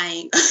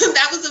horrifying.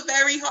 That was a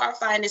very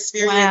horrifying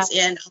experience.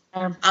 Wow.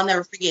 And I'll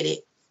never forget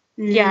it.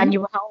 Yeah. And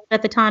you were how old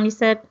at the time, you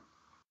said?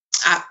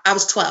 I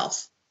was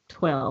 12.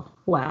 12.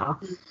 Wow.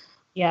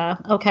 Yeah.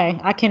 Okay.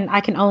 I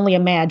can only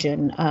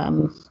imagine.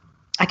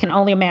 I can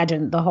only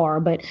imagine the horror,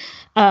 but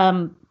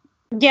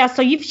yeah.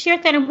 So you've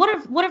shared that, and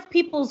what have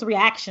people's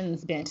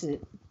reactions been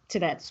to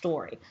that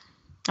story?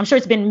 I'm sure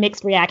it's been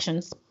mixed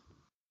reactions.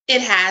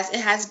 It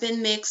has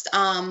been mixed.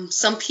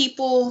 Some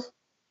people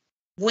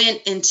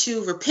went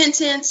into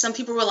repentance. Some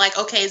people were like,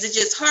 okay, is it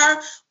just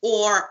her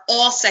or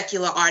all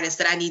secular artists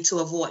that I need to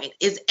avoid?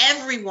 Is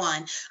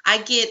everyone? I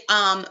get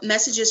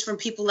messages from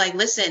people like,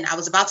 listen, I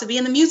was about to be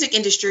in the music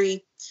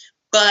industry,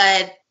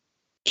 but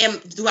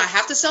do I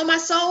have to sell my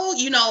soul?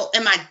 You know,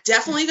 am I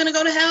definitely going to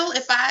go to hell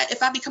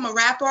if I become a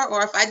rapper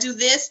or if I do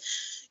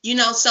this? You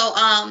know, so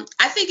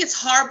I think it's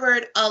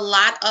harbored a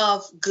lot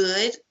of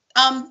good.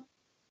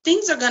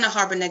 Things are going to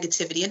harbor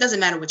negativity. It doesn't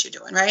matter what you're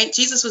doing, right?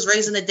 Jesus was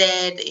raising the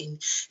dead and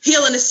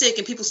healing the sick,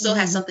 and people still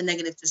have something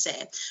negative to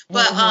say.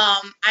 But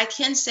I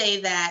can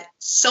say that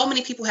so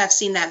many people have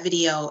seen that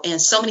video,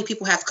 and so many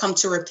people have come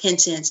to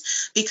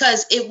repentance,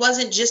 because it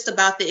wasn't just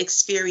about the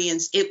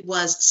experience. It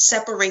was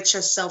separate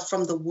yourself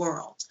from the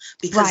world,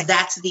 because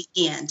that's the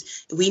end.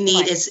 We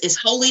need is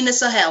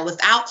holiness or hell.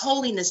 Without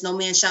holiness, no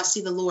man shall see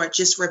the Lord.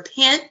 Just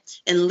repent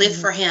and live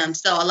for him.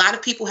 So a lot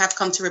of people have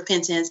come to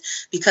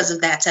repentance because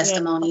of that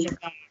testimony.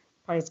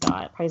 Praise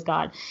God. Praise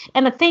God.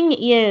 And the thing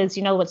is,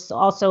 you know, what's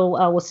also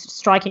was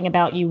striking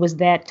about you was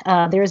that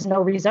there is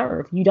no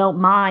reserve. You don't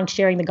mind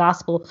sharing the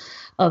gospel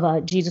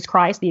of Jesus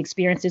Christ, the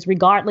experiences,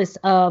 regardless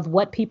of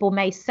what people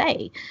may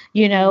say,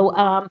 you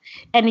know.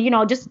 And, you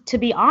know, just to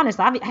be honest,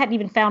 I hadn't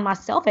even found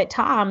myself at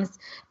times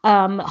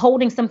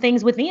holding some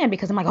things within,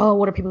 because I'm like, oh,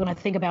 what are people going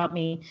to think about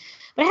me?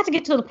 But I have to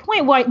get to the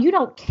point where you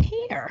don't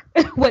care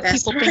what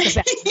people think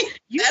about you.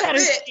 You better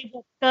say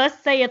what thus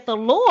saith the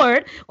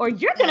Lord, or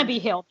you're going to be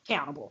held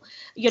accountable.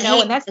 You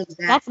know, and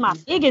that's my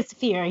biggest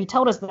fear. He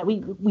told us that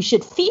we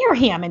should fear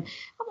him. And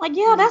I'm like,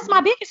 yeah, that's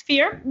my biggest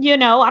fear. You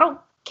know, I don't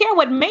care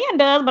what man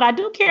does, but I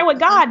do care what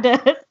God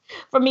does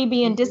for me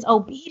being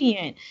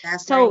disobedient.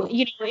 So,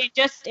 you know, it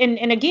just,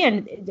 and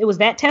again, it was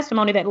that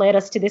testimony that led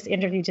us to this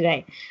interview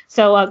today.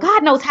 So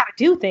God knows how to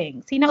do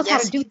things. He knows how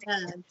to do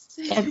things.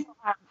 And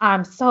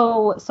I'm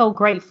so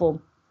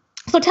grateful.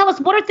 So tell us,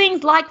 what are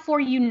things like for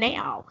you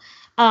now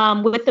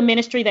with the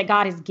ministry that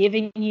God is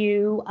giving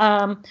you?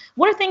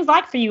 What are things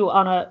like for you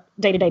on a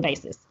day-to-day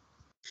basis?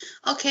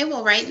 Okay,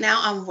 well, right now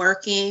I'm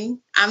working.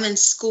 I'm in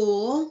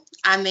school.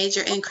 I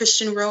major in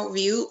Christian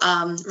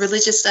worldview,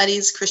 religious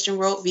studies, Christian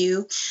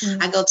worldview.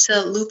 I go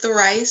to Luther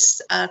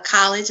Rice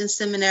College and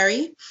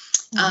Seminary.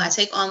 I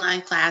take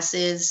online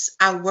classes.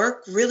 I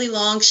work really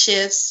long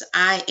shifts.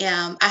 I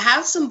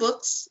have some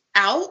books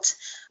out.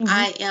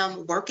 I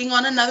am working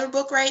on another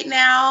book right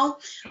now.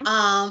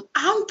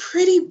 I'm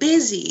pretty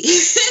busy.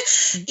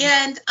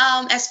 And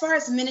as far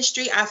as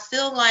ministry, I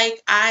feel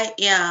like I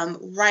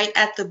am right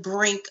at the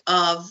brink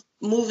of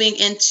moving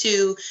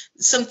into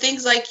some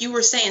things like you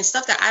were saying,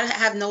 stuff that I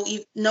have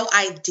no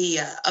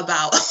idea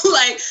about,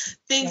 like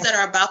things that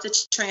are about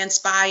to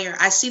transpire.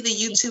 I see the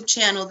YouTube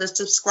channel, the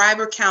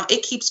subscriber count,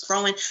 it keeps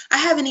growing. I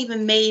haven't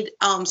even made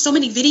so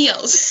many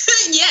videos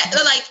yet,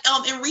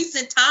 like in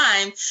recent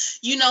time,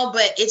 you know,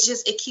 but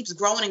it keeps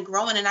growing and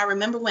growing. And I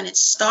remember when it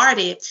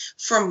started,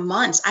 for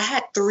months, I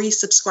had 3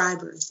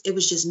 subscribers. It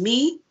was just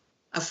me,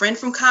 a friend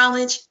from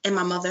college, and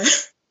my mother.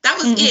 That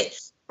was it.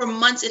 For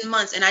months and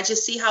months, and I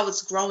just see how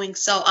it's growing.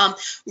 So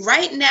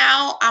right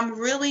now I'm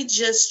really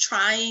just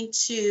trying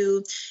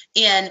to,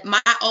 in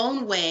my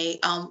own way,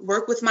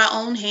 work with my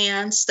own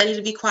hands, study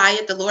to be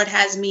quiet. The Lord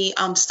has me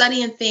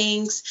studying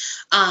things,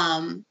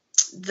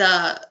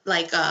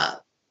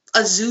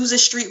 Azusa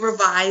Street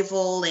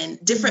revival and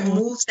different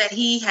moves that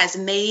he has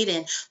made,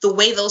 and the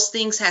way those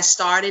things has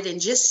started, and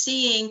just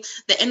seeing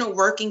the inner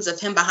workings of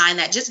him behind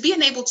that, just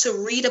being able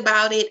to read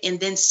about it and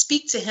then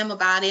speak to him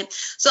about it.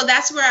 So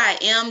that's where I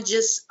am,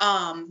 just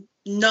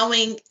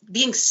knowing,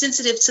 being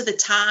sensitive to the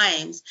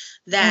times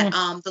that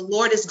the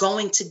Lord is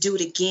going to do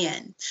it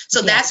again.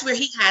 So that's where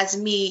he has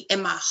me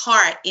in my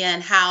heart,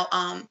 and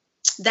how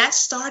that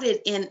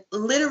started in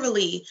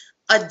literally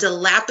a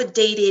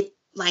dilapidated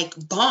like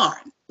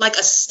barn, like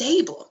a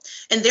stable.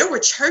 And there were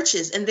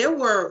churches and there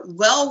were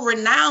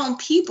well-renowned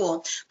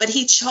people, but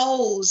he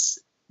chose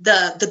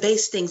the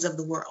base things of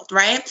the world,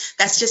 right?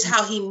 That's just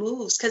how he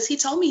moves. Because he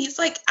told me, he's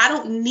like, I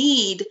don't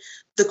need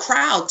the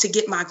crowd to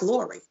get my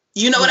glory.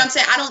 You know what I'm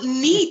saying? I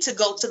don't need to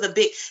go to the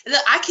big.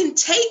 I can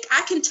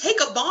take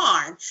a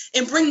barn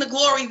and bring the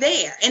glory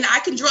there, and I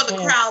can draw the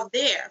crowd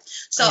there.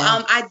 So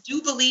I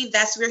do believe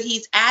that's where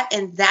he's at,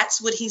 and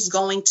that's what he's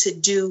going to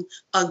do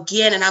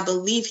again. And I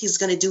believe he's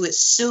going to do it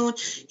soon.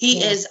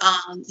 He is.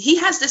 He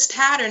has this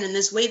pattern and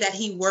this way that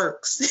he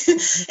works,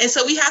 and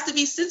so we have to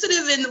be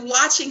sensitive in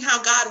watching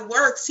how God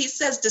works. He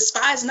says,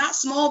 "Despise not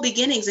small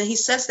beginnings," and he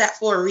says that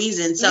for a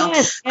reason. So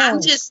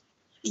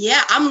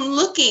I'm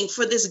looking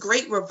for this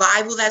great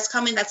revival that's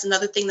coming. That's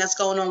another thing that's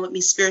going on with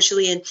me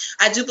spiritually. And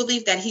I do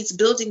believe that he's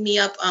building me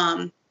up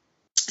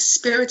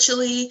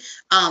spiritually,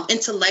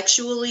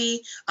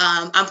 intellectually.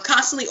 I'm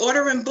constantly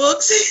ordering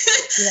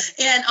books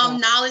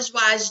and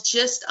knowledge-wise,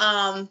 just,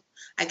 I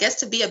guess,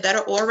 to be a better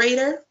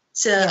orator,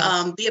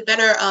 to be a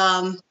better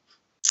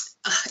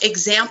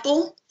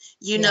example.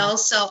 You know,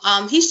 so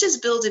he's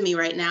just building me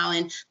right now.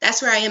 And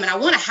that's where I am. And I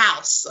want a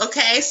house.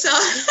 Okay. So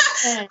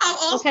I'm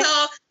also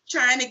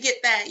trying to get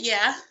that.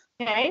 Yeah.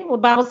 Okay. Well,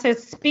 Bible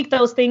says, speak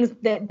those things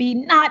that be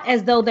not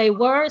as though they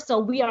were. So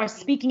we are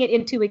speaking it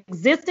into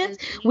existence.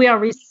 We are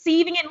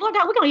receiving it. Lord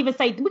God, we're going to even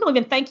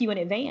thank you in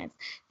advance.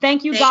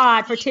 Thank you,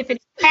 God, for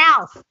Tiffany's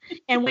house.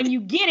 And when you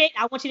get it,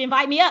 I want you to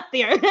invite me up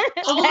there.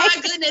 Oh my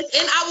goodness.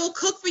 And I will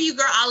cook for you,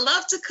 girl. I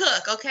love to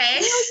cook. Okay.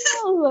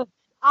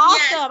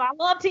 Awesome. Yes. I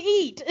love to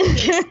eat.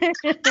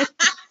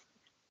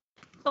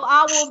 So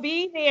I will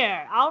be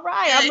there. All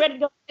right. I'm ready to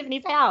go to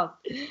Tiffany's house.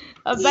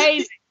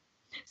 Amazing.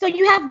 So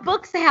you have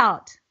books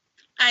out.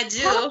 I do.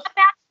 Tell us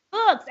about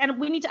books. And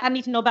I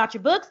need to know about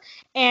your books,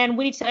 and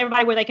we need to tell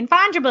everybody where they can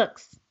find your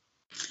books.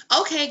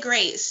 Okay,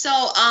 great. So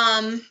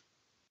I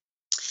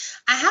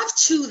have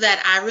two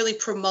that I really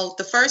promote.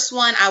 The first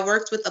one, I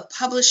worked with a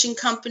publishing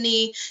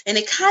company, and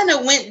it kind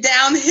of went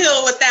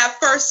downhill with that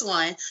first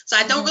one. So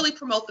I don't really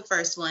promote the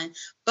first one,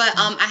 but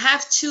I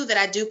have two that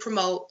I do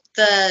promote.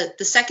 The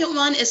second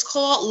one is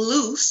called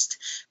Loosed,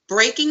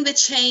 Breaking the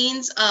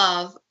Chains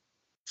of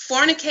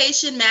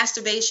Fornication,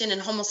 Masturbation, and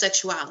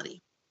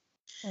Homosexuality.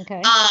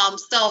 Okay.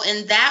 So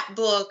in that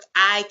book,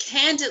 I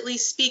candidly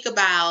speak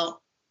about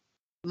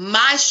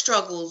my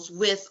struggles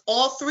with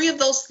all three of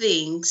those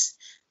things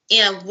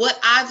and what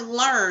I've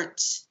learned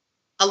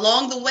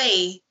along the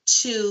way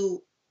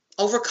to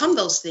overcome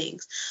those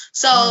things.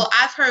 So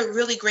I've heard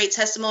really great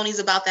testimonies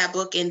about that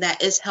book, and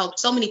that has helped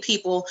so many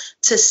people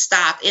to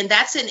stop. And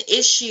that's an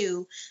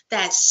issue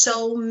that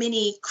so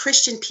many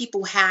Christian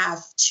people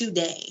have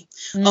today.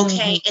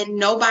 Okay. And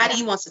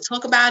nobody wants to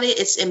talk about it.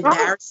 It's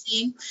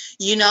embarrassing,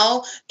 you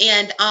know,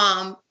 and,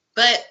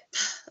 but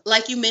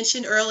like you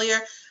mentioned earlier,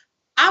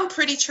 I'm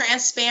pretty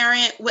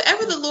transparent.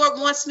 Whatever the Lord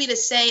wants me to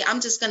say, I'm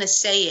just going to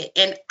say it.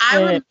 And I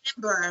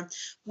remember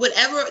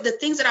whatever the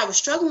things that I was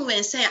struggling with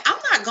and saying, I'm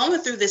not going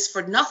through this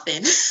for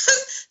nothing.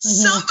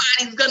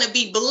 Somebody's going to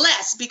be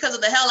blessed because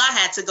of the hell I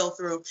had to go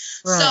through.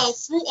 So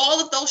through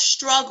all of those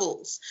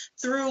struggles,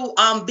 through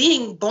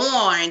being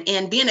born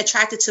and being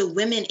attracted to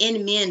women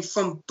and men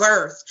from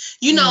birth,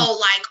 you know,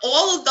 like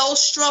all of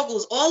those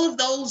struggles, all of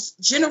those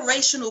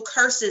generational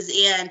curses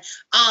and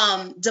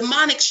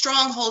demonic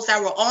strongholds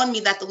that were on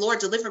me that the Lord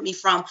delivered me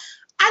from,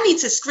 I need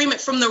to scream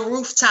it from the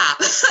rooftop.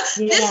 This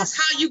is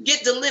how you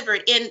get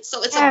delivered. And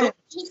so it's a book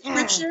of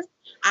scripture.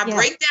 I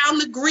break down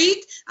the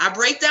Greek. I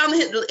break down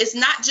it's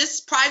not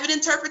just private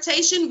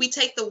interpretation. We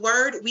take the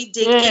word, we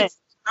dig in.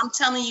 I'm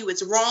telling you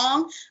it's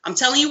wrong. I'm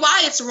telling you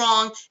why it's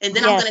wrong. And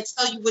then I'm going to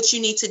tell you what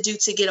you need to do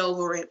to get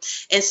over it.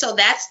 And so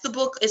that's the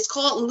book. It's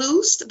called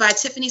Loosed by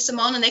Tiffany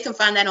Simone, and they can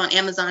find that on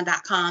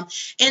Amazon.com.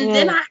 And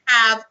then I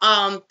have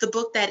the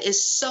book that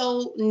is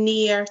so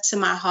near to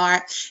my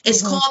heart.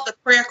 It's called The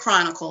Prayer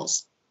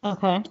Chronicles.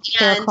 Okay.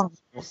 And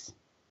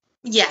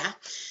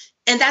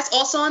and that's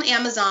also on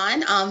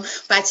Amazon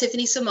by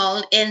Tiffany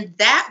Simone. And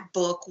that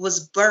book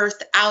was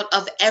birthed out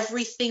of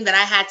everything that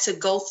I had to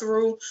go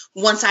through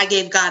once I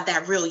gave God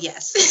that real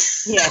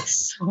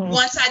yes.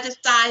 Once I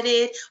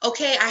decided,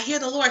 okay, I hear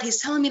the Lord.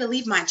 He's telling me to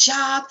leave my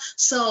job.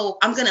 So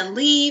I'm going to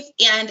leave.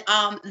 And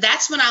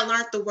that's when I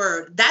learned the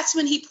word. That's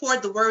when he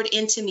poured the word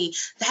into me.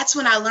 That's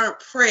when I learned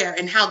prayer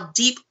and how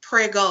deep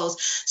prayer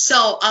goes.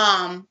 So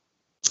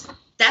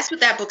that's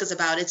what that book is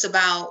about. It's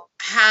about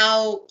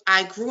how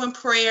I grew in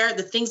prayer,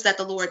 the things that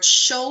the Lord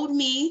showed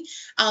me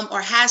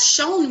or has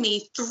shown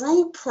me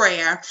through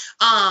prayer,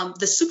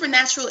 the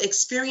supernatural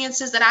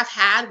experiences that I've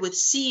had with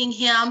seeing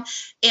him,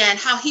 and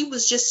how he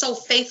was just so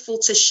faithful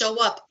to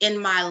show up in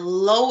my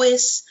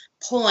lowest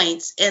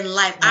points in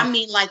life. I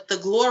mean, like the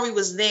glory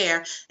was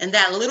there in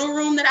that little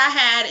room that I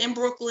had in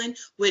Brooklyn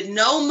with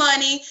no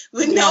money,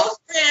 with no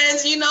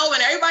friends, you know,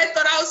 and everybody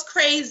thought I was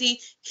crazy.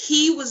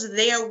 He was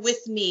there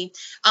with me,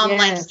 like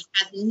he has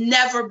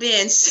never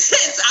been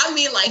since. I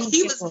mean, like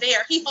he was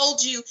there. He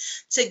holds you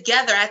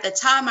together. At the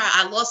time,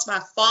 I lost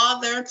my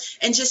father,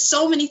 and just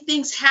so many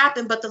things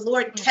happened, but the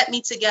Lord kept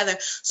me together.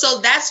 So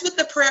that's what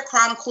the Prayer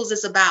Chronicles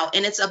is about,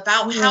 and it's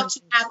about how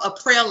to have a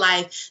prayer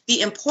life,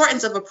 the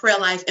importance of a prayer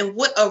life, and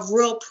what a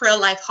real prayer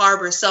life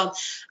harbor. So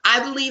I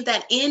believe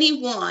that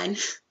anyone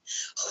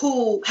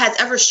who has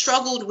ever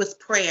struggled with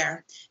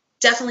prayer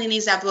definitely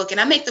needs that book. And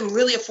I make them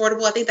really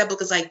affordable. I think that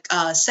book is like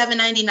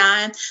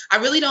 $7.99. I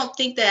really don't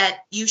think that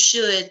you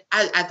should,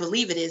 I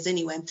believe it is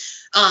anyway.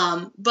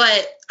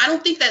 But I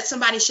don't think that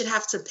somebody should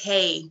have to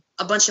pay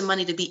a bunch of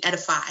money to be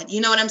edified.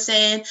 You know what I'm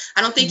saying?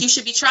 I don't think you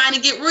should be trying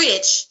to get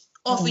rich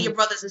off of your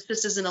brothers and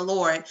sisters in the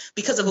Lord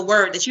because of a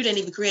word that you didn't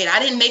even create. I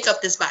didn't make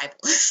up this Bible.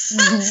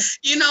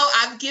 You know,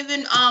 I've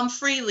given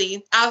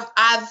freely.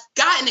 I've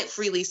gotten it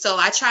freely. So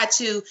I try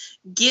to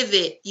give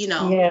it, you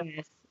know,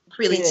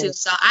 freely too.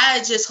 So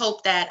I just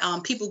hope that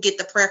people get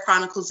the Prayer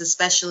Chronicles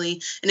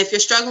especially. And if you're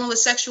struggling with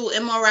sexual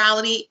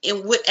immorality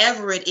and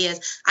whatever it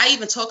is, I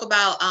even talk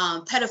about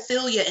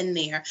pedophilia in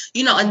there,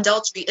 you know,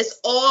 adultery. It's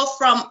all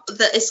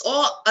it's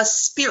all a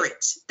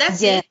spirit.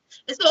 That's it.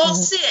 It's all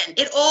sin.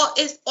 It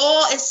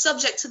all is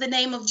subject to the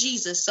name of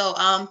Jesus. So,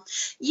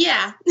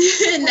 yeah.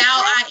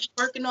 Now I am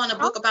working on a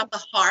book about the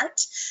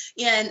heart,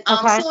 and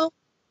so,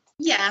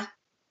 yeah.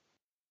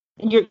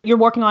 You're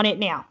working on it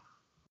now.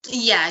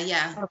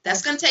 Yeah. Okay.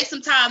 That's gonna take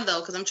some time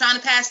though, because I'm trying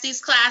to pass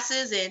these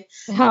classes, and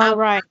I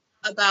work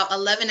about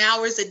 11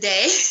 hours a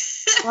day.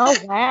 Oh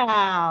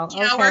wow!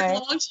 Yeah, I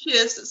work long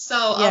shifts.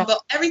 So, but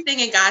everything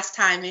in God's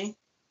timing.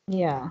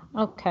 Yeah.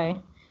 Okay.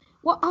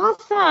 Well,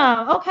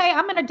 awesome. Okay,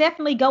 I'm going to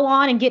definitely go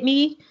on and get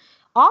me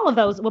all of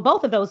those, well,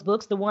 both of those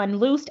books, the one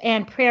Loosed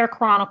and Prayer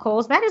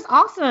Chronicles. That is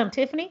awesome,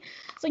 Tiffany.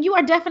 So you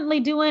are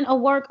definitely doing a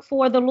work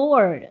for the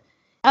Lord.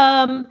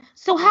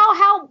 So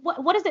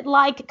what is it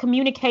like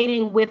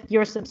communicating with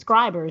your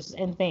subscribers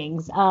and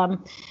things?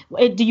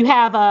 Do you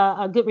have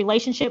a good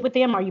relationship with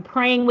them? Are you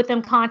praying with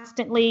them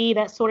constantly?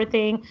 That sort of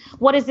thing.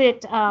 What is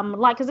it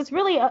like? Because it's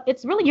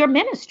really your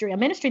ministry, a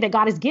ministry that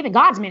God is giving,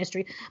 God's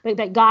ministry, but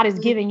that God is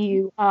giving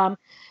you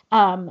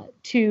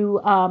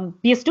to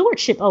be a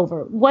stewardship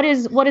over. What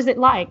is it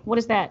like? What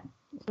is that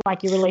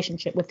like, your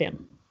relationship with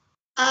them?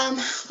 Well,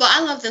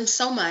 I love them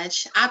so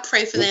much. I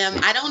pray for them.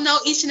 I don't know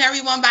each and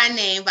every one by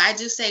name, but I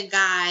do say,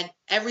 God,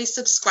 every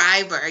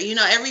subscriber, you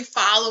know, every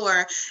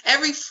follower,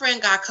 every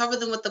friend, God, cover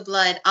them with the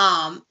blood.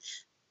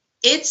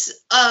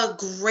 It's a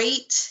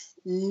great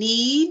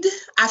need.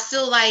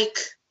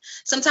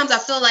 Sometimes I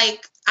feel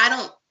like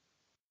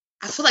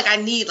I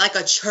need like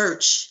a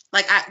church,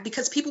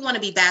 because people want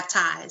to be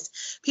baptized.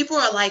 People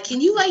are like,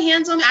 can you lay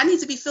hands on me? I need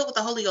to be filled with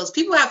the Holy Ghost.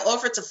 People have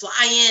offered to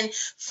fly in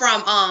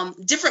from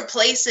different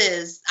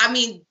places. I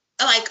mean,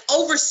 like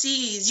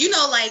overseas, you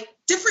know, like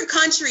different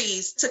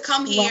countries to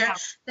come here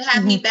to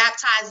have me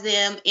baptize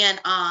them.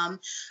 And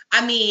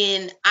I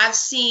mean, I've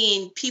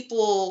seen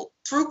people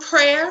through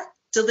prayer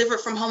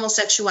delivered from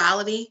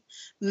homosexuality.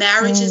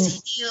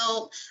 Marriages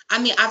healed. I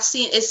mean,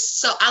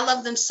 I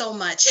love them so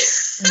much.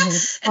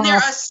 And there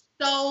are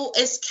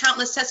it's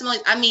countless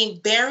testimonies. I mean,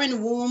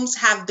 barren wombs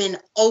have been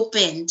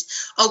opened,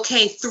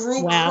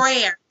 through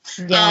prayer.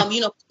 Yeah.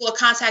 You know, people will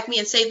contact me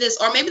and say this,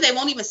 or maybe they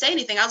won't even say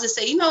anything. I'll just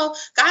say, you know,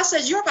 God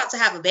says you're about to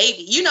have a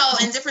baby, you know,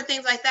 and different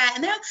things like that.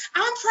 And then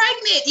I'm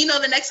pregnant, you know,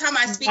 the next time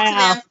I speak to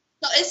them.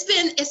 So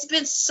it's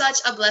been such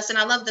a blessing.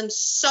 I love them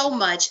so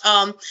much.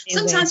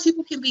 Sometimes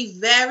people can be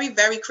very,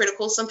 very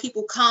critical. Some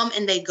people come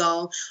and they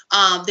go.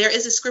 There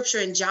is a scripture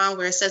in John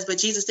where it says, but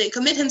Jesus didn't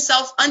commit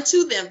himself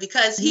unto them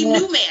because he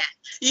knew man.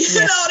 You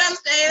know what I'm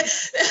saying?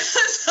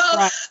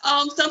 So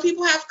some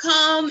people have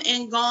come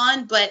and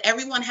gone, but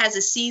everyone has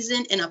a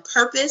season and a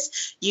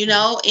purpose, you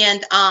know,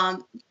 and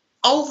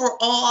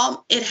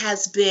overall, it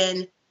has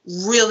been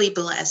really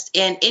blessed.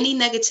 And any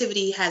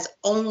negativity has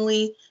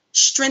only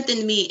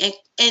strengthened me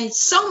in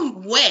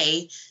some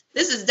way.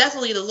 This is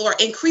definitely the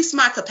Lord. Increase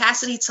my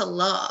capacity to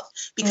love,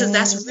 because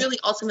that's really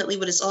ultimately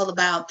what it's all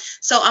about.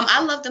 So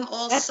I love them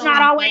all. That's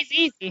not always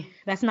easy.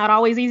 That's not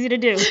always easy to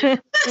do.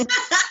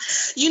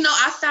 You know,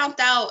 I found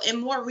out, and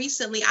more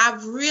recently,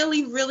 I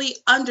really, really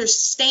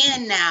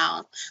understand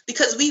now,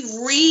 because we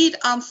read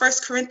 1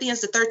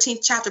 Corinthians, the 13th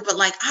chapter, but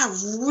like, I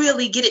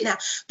really get it now,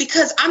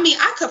 because I mean,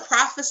 I could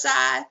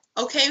prophesy.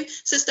 Okay,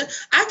 sister,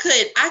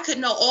 I could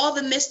know all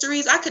the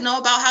mysteries. I could know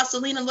about how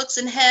Selena looks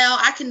in hell.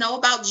 I could know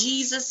about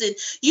Jesus and,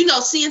 you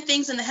know, seeing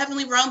things in the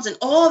heavenly realms and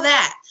all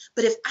that.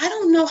 But if I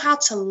don't know how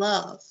to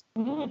love,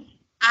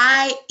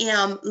 I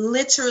am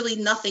literally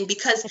nothing,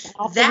 because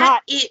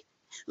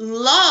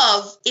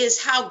love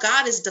is how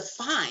God is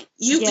defined.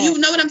 You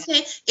know what I'm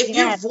saying? If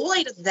you're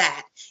void of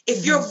that,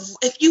 if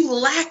you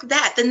lack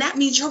that, then that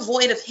means you're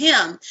void of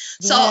him.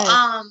 So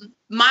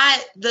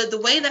the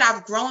way that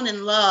I've grown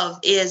in love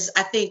is,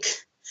 I think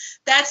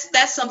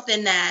that's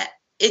something that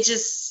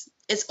it's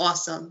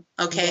awesome.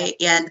 Okay.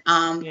 And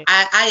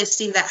I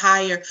esteem that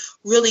higher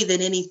really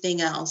than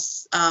anything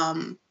else.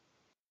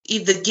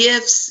 The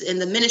gifts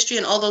and the ministry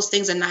and all those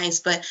things are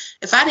nice, but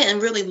if I didn't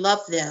really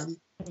love them,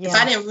 if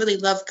I didn't really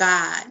love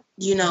God,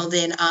 you know,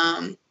 then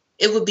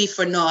it would be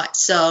for naught.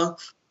 So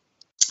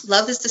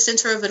love is the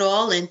center of it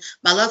all, and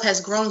my love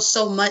has grown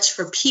so much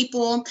for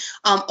people,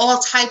 all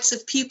types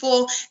of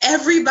people,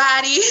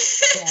 everybody.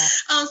 Yeah,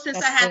 Since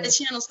I that's had the good.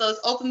 channel, so it's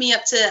opened me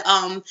up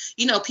to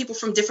people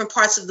from different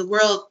parts of the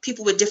world,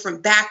 people with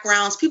different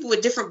backgrounds, people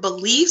with different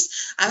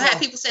beliefs. I've had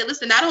people say,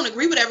 listen, I don't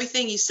agree with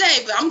everything you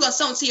say, but I'm going to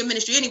sow into your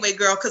ministry anyway,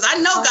 girl, because I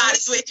know God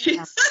is with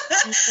you.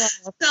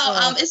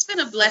 So it's been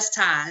a blessed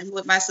time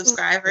with my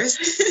subscribers.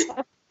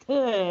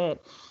 Good.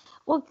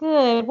 Well,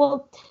 good.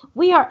 Well,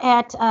 we are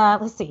at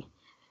let's see.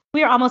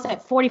 We are almost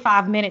at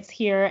 45 minutes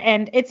here,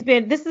 and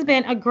this has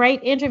been a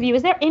great interview.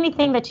 Is there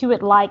anything that you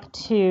would like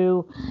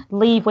to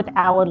leave with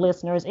our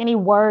listeners? Any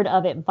word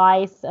of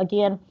advice?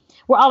 Again,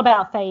 we're all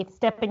about faith,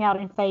 stepping out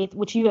in faith,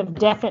 which you have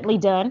definitely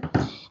done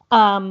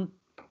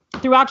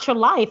throughout your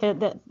life,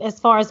 as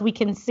far as we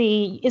can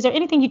see. Is there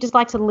anything you'd just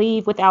like to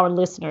leave with our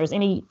listeners?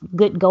 Any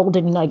good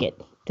golden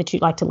nugget that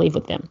you'd like to leave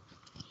with them?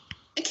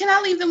 Can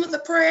I leave them with a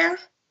prayer?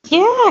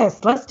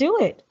 Yes, let's do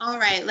it. All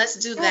right, let's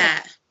do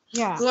that.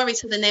 Yeah. Glory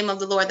to the name of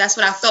the Lord. That's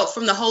what I felt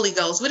from the Holy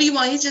Ghost. What do you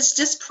want? He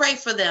just pray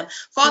for them.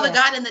 Father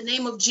God, in the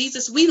name of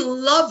Jesus, we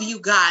love you,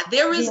 God.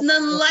 There is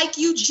none like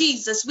you,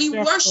 Jesus. We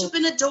worship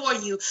and adore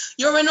you.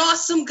 You're an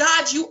awesome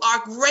God. You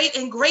are great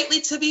and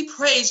greatly to be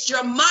praised.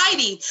 You're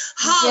mighty.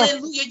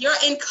 Hallelujah. You're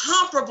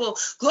incomparable.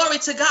 Glory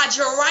to God.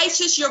 You're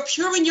righteous. You're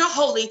pure and you're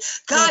holy.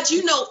 God,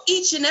 you know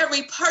each and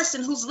every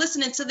person who's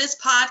listening to this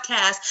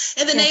podcast.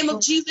 In the name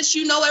of Jesus,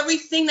 you know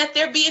everything that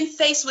they're being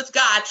faced with,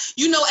 God.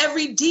 You know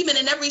every demon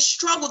and every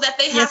struggle that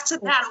they have to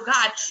battle,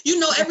 God. You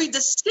know every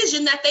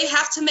decision that they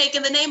have to make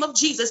in the name of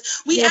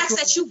Jesus. We ask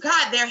that you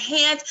guide their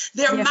hands,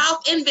 their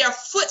mouth, and their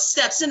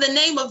footsteps in the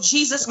name of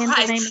Jesus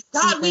Christ.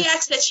 God, we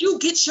ask that you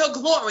get your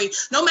glory,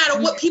 no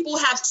matter what people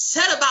have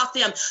said about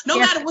them, no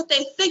matter what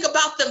they think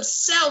about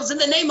themselves. In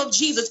the name of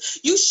Jesus,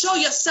 you show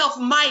yourself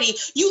mighty.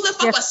 You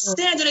lift up a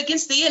standard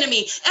against the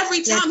enemy.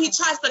 Every time he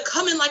tries to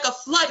come in like a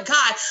flood,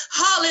 God,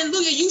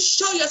 hallelujah, you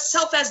show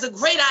yourself as the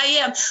great I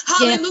am.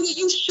 Hallelujah,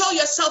 you show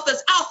yourself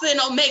as Alpha and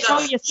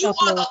Omega. You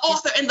are the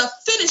author and the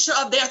finisher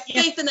of their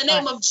faith in the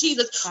name of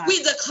Jesus.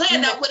 We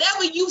declare that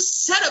whatever you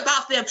said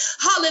about them,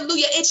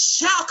 hallelujah, it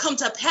shall come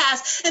to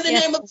pass in the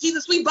name of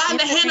Jesus. We bind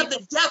the hand of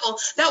the devil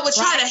that would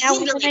try to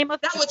hinder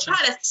it, that would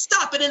try to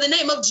stop it in the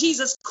name of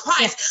Jesus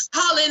Christ.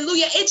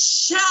 Hallelujah. It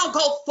shall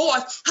go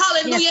forth.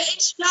 Hallelujah.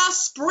 It shall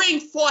spring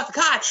forth,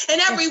 God,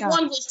 and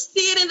everyone will see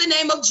it in the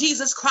name of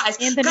Jesus Christ.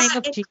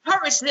 God,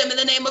 encourage them in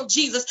the name of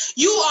Jesus.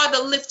 You are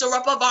the lifter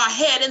up of our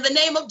head in the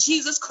name of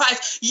Jesus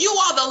Christ. You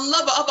are the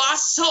lover of our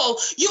soul.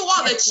 You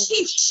are the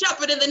chief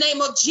shepherd in the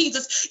name of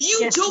Jesus.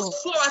 You do it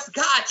for us,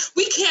 God.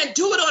 We can't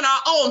do it on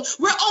our own.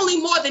 We're only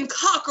more than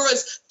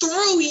conquerors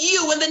through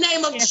you in the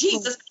name of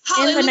Jesus.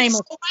 Hallelujah.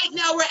 So right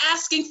now we're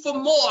asking for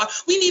more.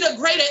 We need a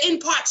greater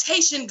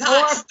impartation,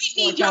 God.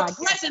 We need your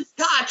presence,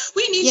 God.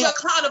 We need your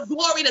cloud of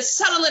glory to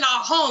settle in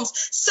our homes,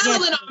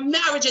 settle in our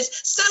marriages,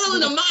 settle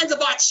in the minds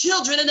of our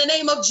children in the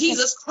name of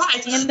Jesus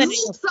Christ.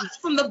 Loose us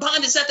from the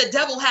bondage that the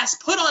devil has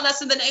put on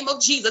us in the name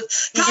of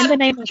Jesus. God,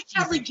 break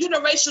every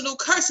generational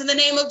curse in the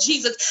name of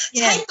Jesus.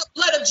 Take the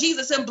blood of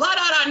Jesus and blot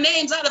out our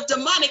names out of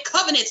demonic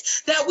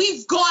covenants that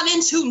we've gone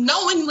into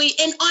knowingly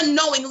and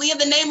unknowingly in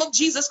the name of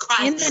Jesus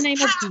Christ. In the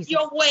name of Jesus. Have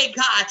your way,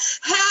 God.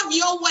 Have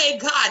your way,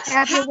 God.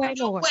 Have your way,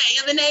 Lord.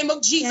 In the name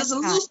of Jesus.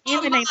 Loose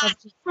our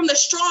minds from the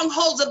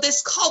strongholds of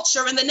this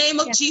culture in the name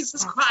of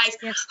Jesus Christ.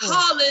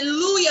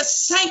 Hallelujah.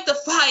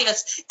 Sanctify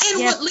us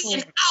inwardly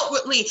and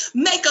outwardly.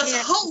 Make us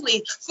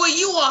holy, for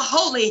you are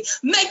holy.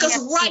 Make us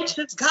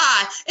righteous,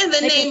 God, in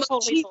the name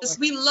of Jesus.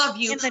 We love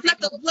you. Let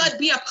the blood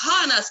be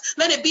upon us.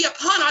 Let it be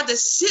upon our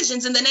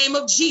decisions in the name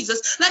of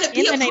Jesus. Let it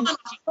be upon our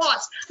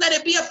thoughts. Let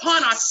it be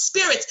upon our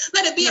spirits.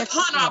 Let it be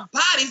upon our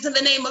bodies in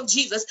the name of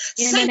Jesus.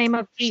 In the name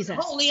of Jesus.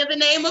 Holy in the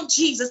name of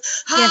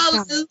Jesus.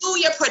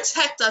 Hallelujah.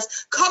 Protect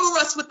us. Cover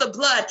us with the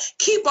blood.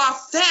 Keep our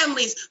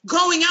families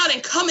going out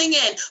and coming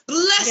in.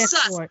 Bless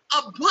us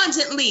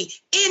abundantly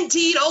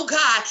indeed, oh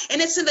God.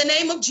 And it's in the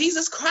name of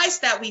Jesus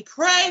Christ that we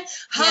pray.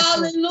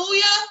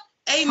 Hallelujah.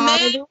 Amen.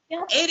 Hallelujah.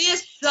 It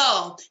is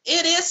so.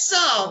 It is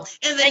so.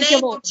 In the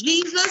name of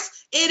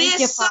Jesus, it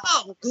is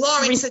so.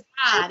 Glory to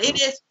God.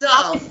 It is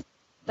so.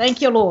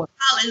 Thank you, Lord.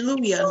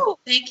 Hallelujah.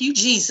 Thank you,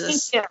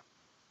 Jesus.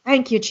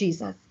 Thank you,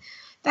 Jesus.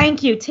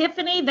 Thank you,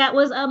 Tiffany. That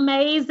was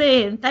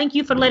amazing. Thank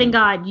you for letting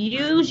God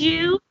use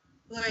you.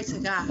 Glory to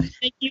God.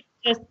 Thank you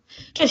for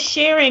just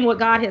sharing what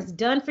God has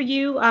done for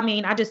you. I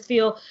mean, I just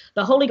feel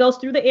the Holy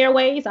Ghost through the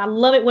airways. I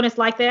love it when it's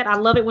like that. I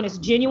love it when it's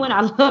genuine.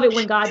 I love it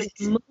when God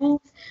just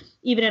moves,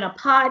 even in a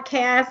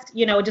podcast.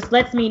 You know, it just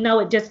lets me know.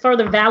 It just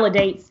further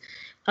validates,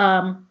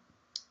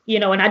 you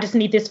know, and I just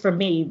need this for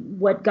me,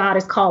 what God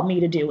has called me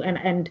to do.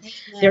 And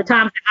there are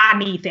times that I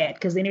need that,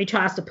 because then he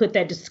tries to put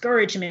that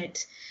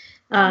discouragement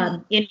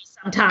in me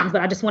sometimes.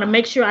 But I just want to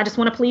make sure, I just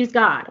want to please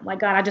God. I'm like,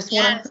 God,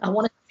 I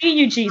want to see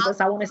you,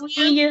 Jesus. I want to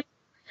see you.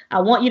 I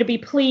want you to be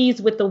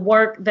pleased with the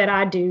work that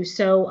I do.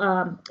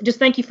 So just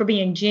thank you for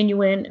being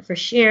genuine, for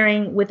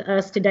sharing with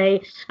us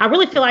today. I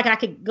really feel like I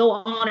could go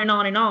on and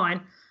on and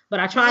on, but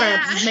I try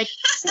to make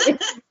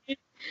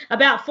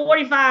about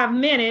 45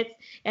 minutes.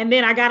 And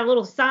then I got a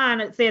little sign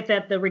that said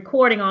that the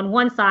recording on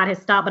one side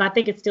has stopped, but I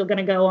think it's still going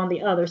to go on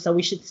the other. So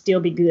we should still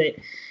be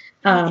good.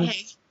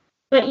 Okay.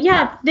 But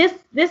yeah, this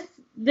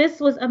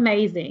was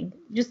amazing.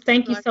 Just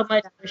thank you so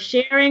much for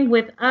sharing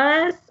with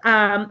us.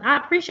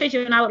 I appreciate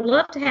you, and I would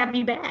love to have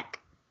you back.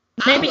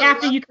 Maybe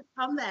after you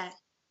come back.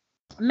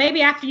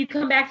 Maybe after you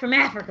come back from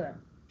Africa.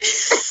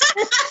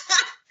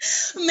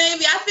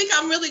 Maybe. I think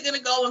I'm really gonna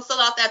go and fill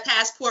out that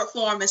passport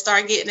form and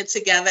start getting it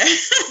together.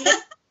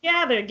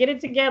 Get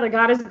it together.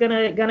 God is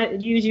gonna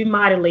use you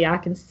mightily. I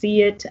can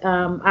see it.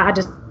 I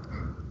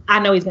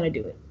know He's gonna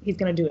do it. He's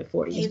gonna do it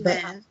for you.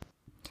 Amen.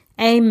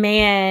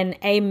 Amen.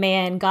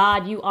 Amen.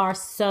 God, you are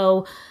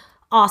so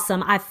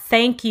awesome. I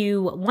thank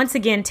you once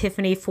again,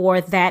 Tiffany, for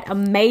that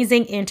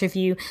amazing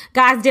interview.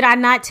 Guys, did I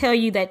not tell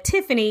you that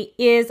Tiffany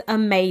is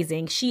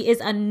amazing? She is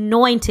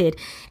anointed.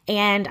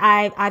 And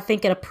I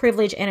think it a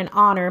privilege and an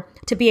honor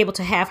to be able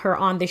to have her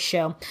on this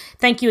show.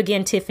 Thank you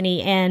again,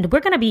 Tiffany. And we're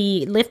going to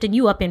be lifting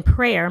you up in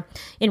prayer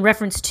in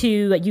reference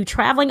to you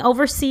traveling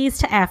overseas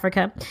to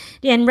Africa,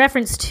 in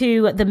reference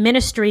to the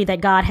ministry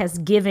that God has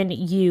given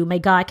you. May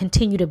God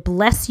continue to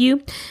bless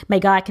you.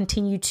 May God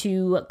continue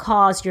to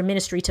cause your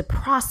ministry to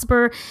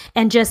prosper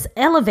and just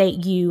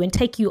elevate you and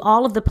take you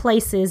all of the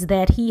places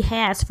that He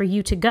has for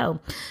you to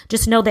go.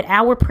 Just know that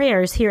our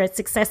prayers here at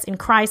Success in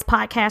Christ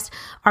podcast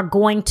are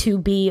going to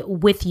be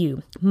with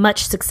you.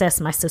 Much success,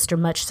 my sister,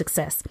 much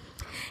success.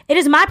 It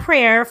is my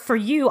prayer for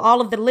you,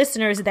 all of the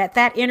listeners,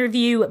 that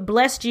interview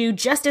blessed you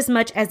just as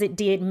much as it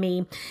did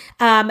me.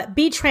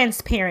 Be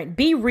transparent,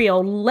 be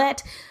real.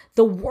 Let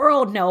the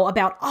world know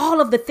about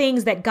all of the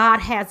things that God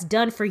has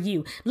done for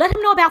you. Let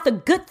Him know about the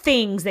good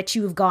things that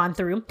you have gone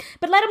through,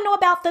 but let Him know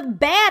about the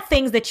bad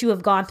things that you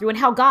have gone through and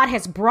how God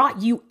has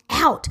brought you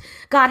out.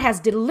 God has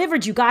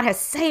delivered you. God has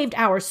saved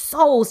our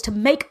souls to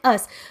make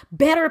us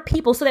better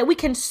people so that we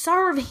can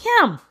serve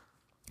Him.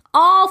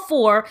 All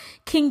for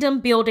kingdom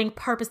building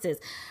purposes.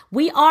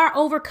 We are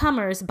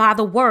overcomers by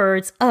the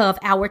words of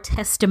our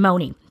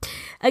testimony.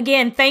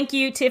 Again, thank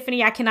you,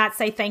 Tiffany. I cannot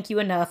say thank you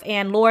enough.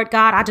 And Lord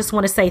God, I just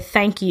want to say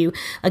thank you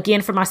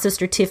again for my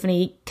sister,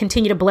 Tiffany.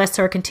 Continue to bless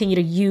her, continue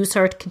to use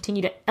her,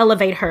 continue to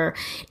elevate her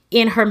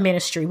in her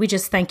ministry. We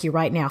just thank you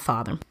right now,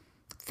 Father.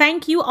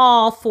 Thank you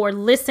all for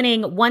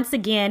listening once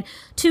again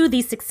to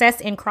the Success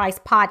in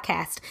Christ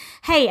podcast.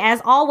 Hey,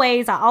 as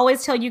always, I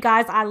always tell you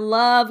guys, I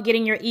love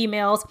getting your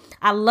emails.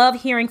 I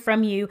love hearing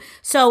from you.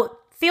 So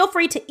feel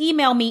free to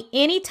email me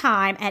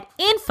anytime at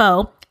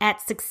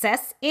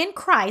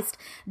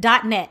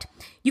info@successinchrist.net.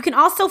 You can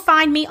also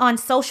find me on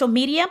social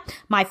media.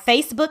 My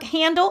Facebook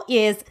handle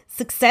is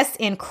Success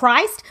in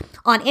Christ.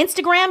 On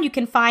Instagram, you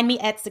can find me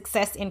at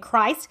Success in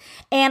Christ.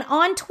 And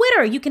on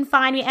Twitter, you can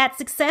find me at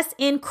Success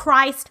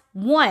Christ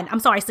 1.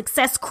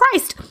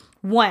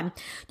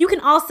 You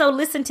can also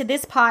listen to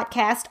this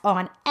podcast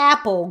on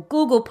Apple,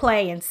 Google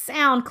Play, and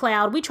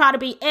SoundCloud. We try to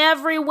be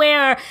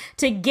everywhere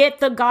to get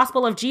the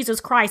gospel of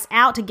Jesus Christ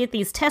out, to get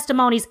these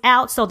testimonies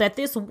out so that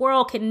this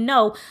world can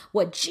know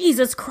what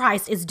Jesus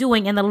Christ is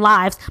doing in the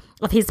lives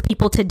of His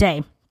people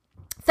today.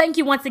 Thank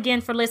you once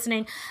again for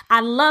listening.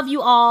 I love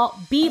you all.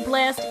 Be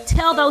blessed.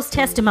 Tell those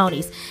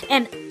testimonies.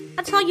 And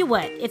I'll tell you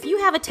what, if you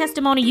have a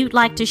testimony you'd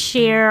like to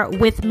share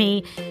with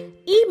me,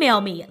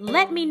 email me.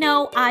 Let me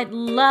know. I'd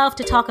love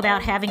to talk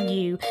about having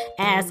you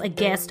as a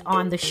guest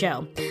on the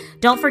show.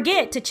 Don't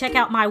forget to check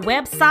out my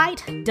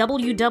website,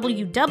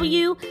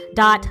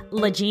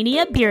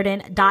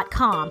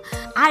 www.lageniabearden.com.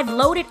 I've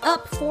loaded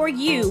up for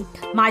you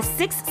my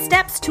 6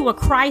 steps to a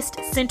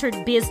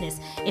Christ-centered business.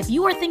 If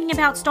you are thinking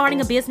about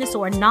starting a business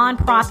or a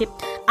nonprofit,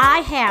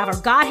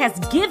 God has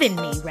given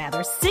me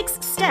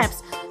 6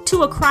 steps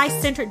to a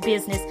Christ-centered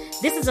business.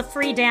 This is a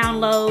free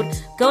download.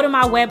 Go to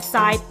my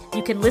website.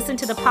 You can listen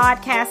to the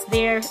podcast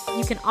there.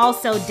 You can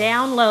also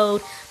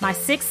download my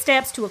 6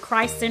 steps to a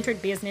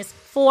Christ-centered business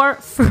for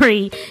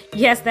free.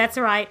 Yes, that's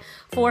right,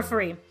 for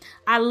free.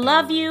 I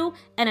love you.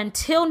 And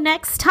until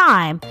next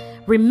time,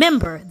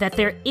 remember that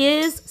there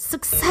is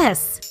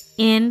success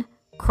in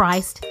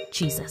Christ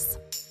Jesus.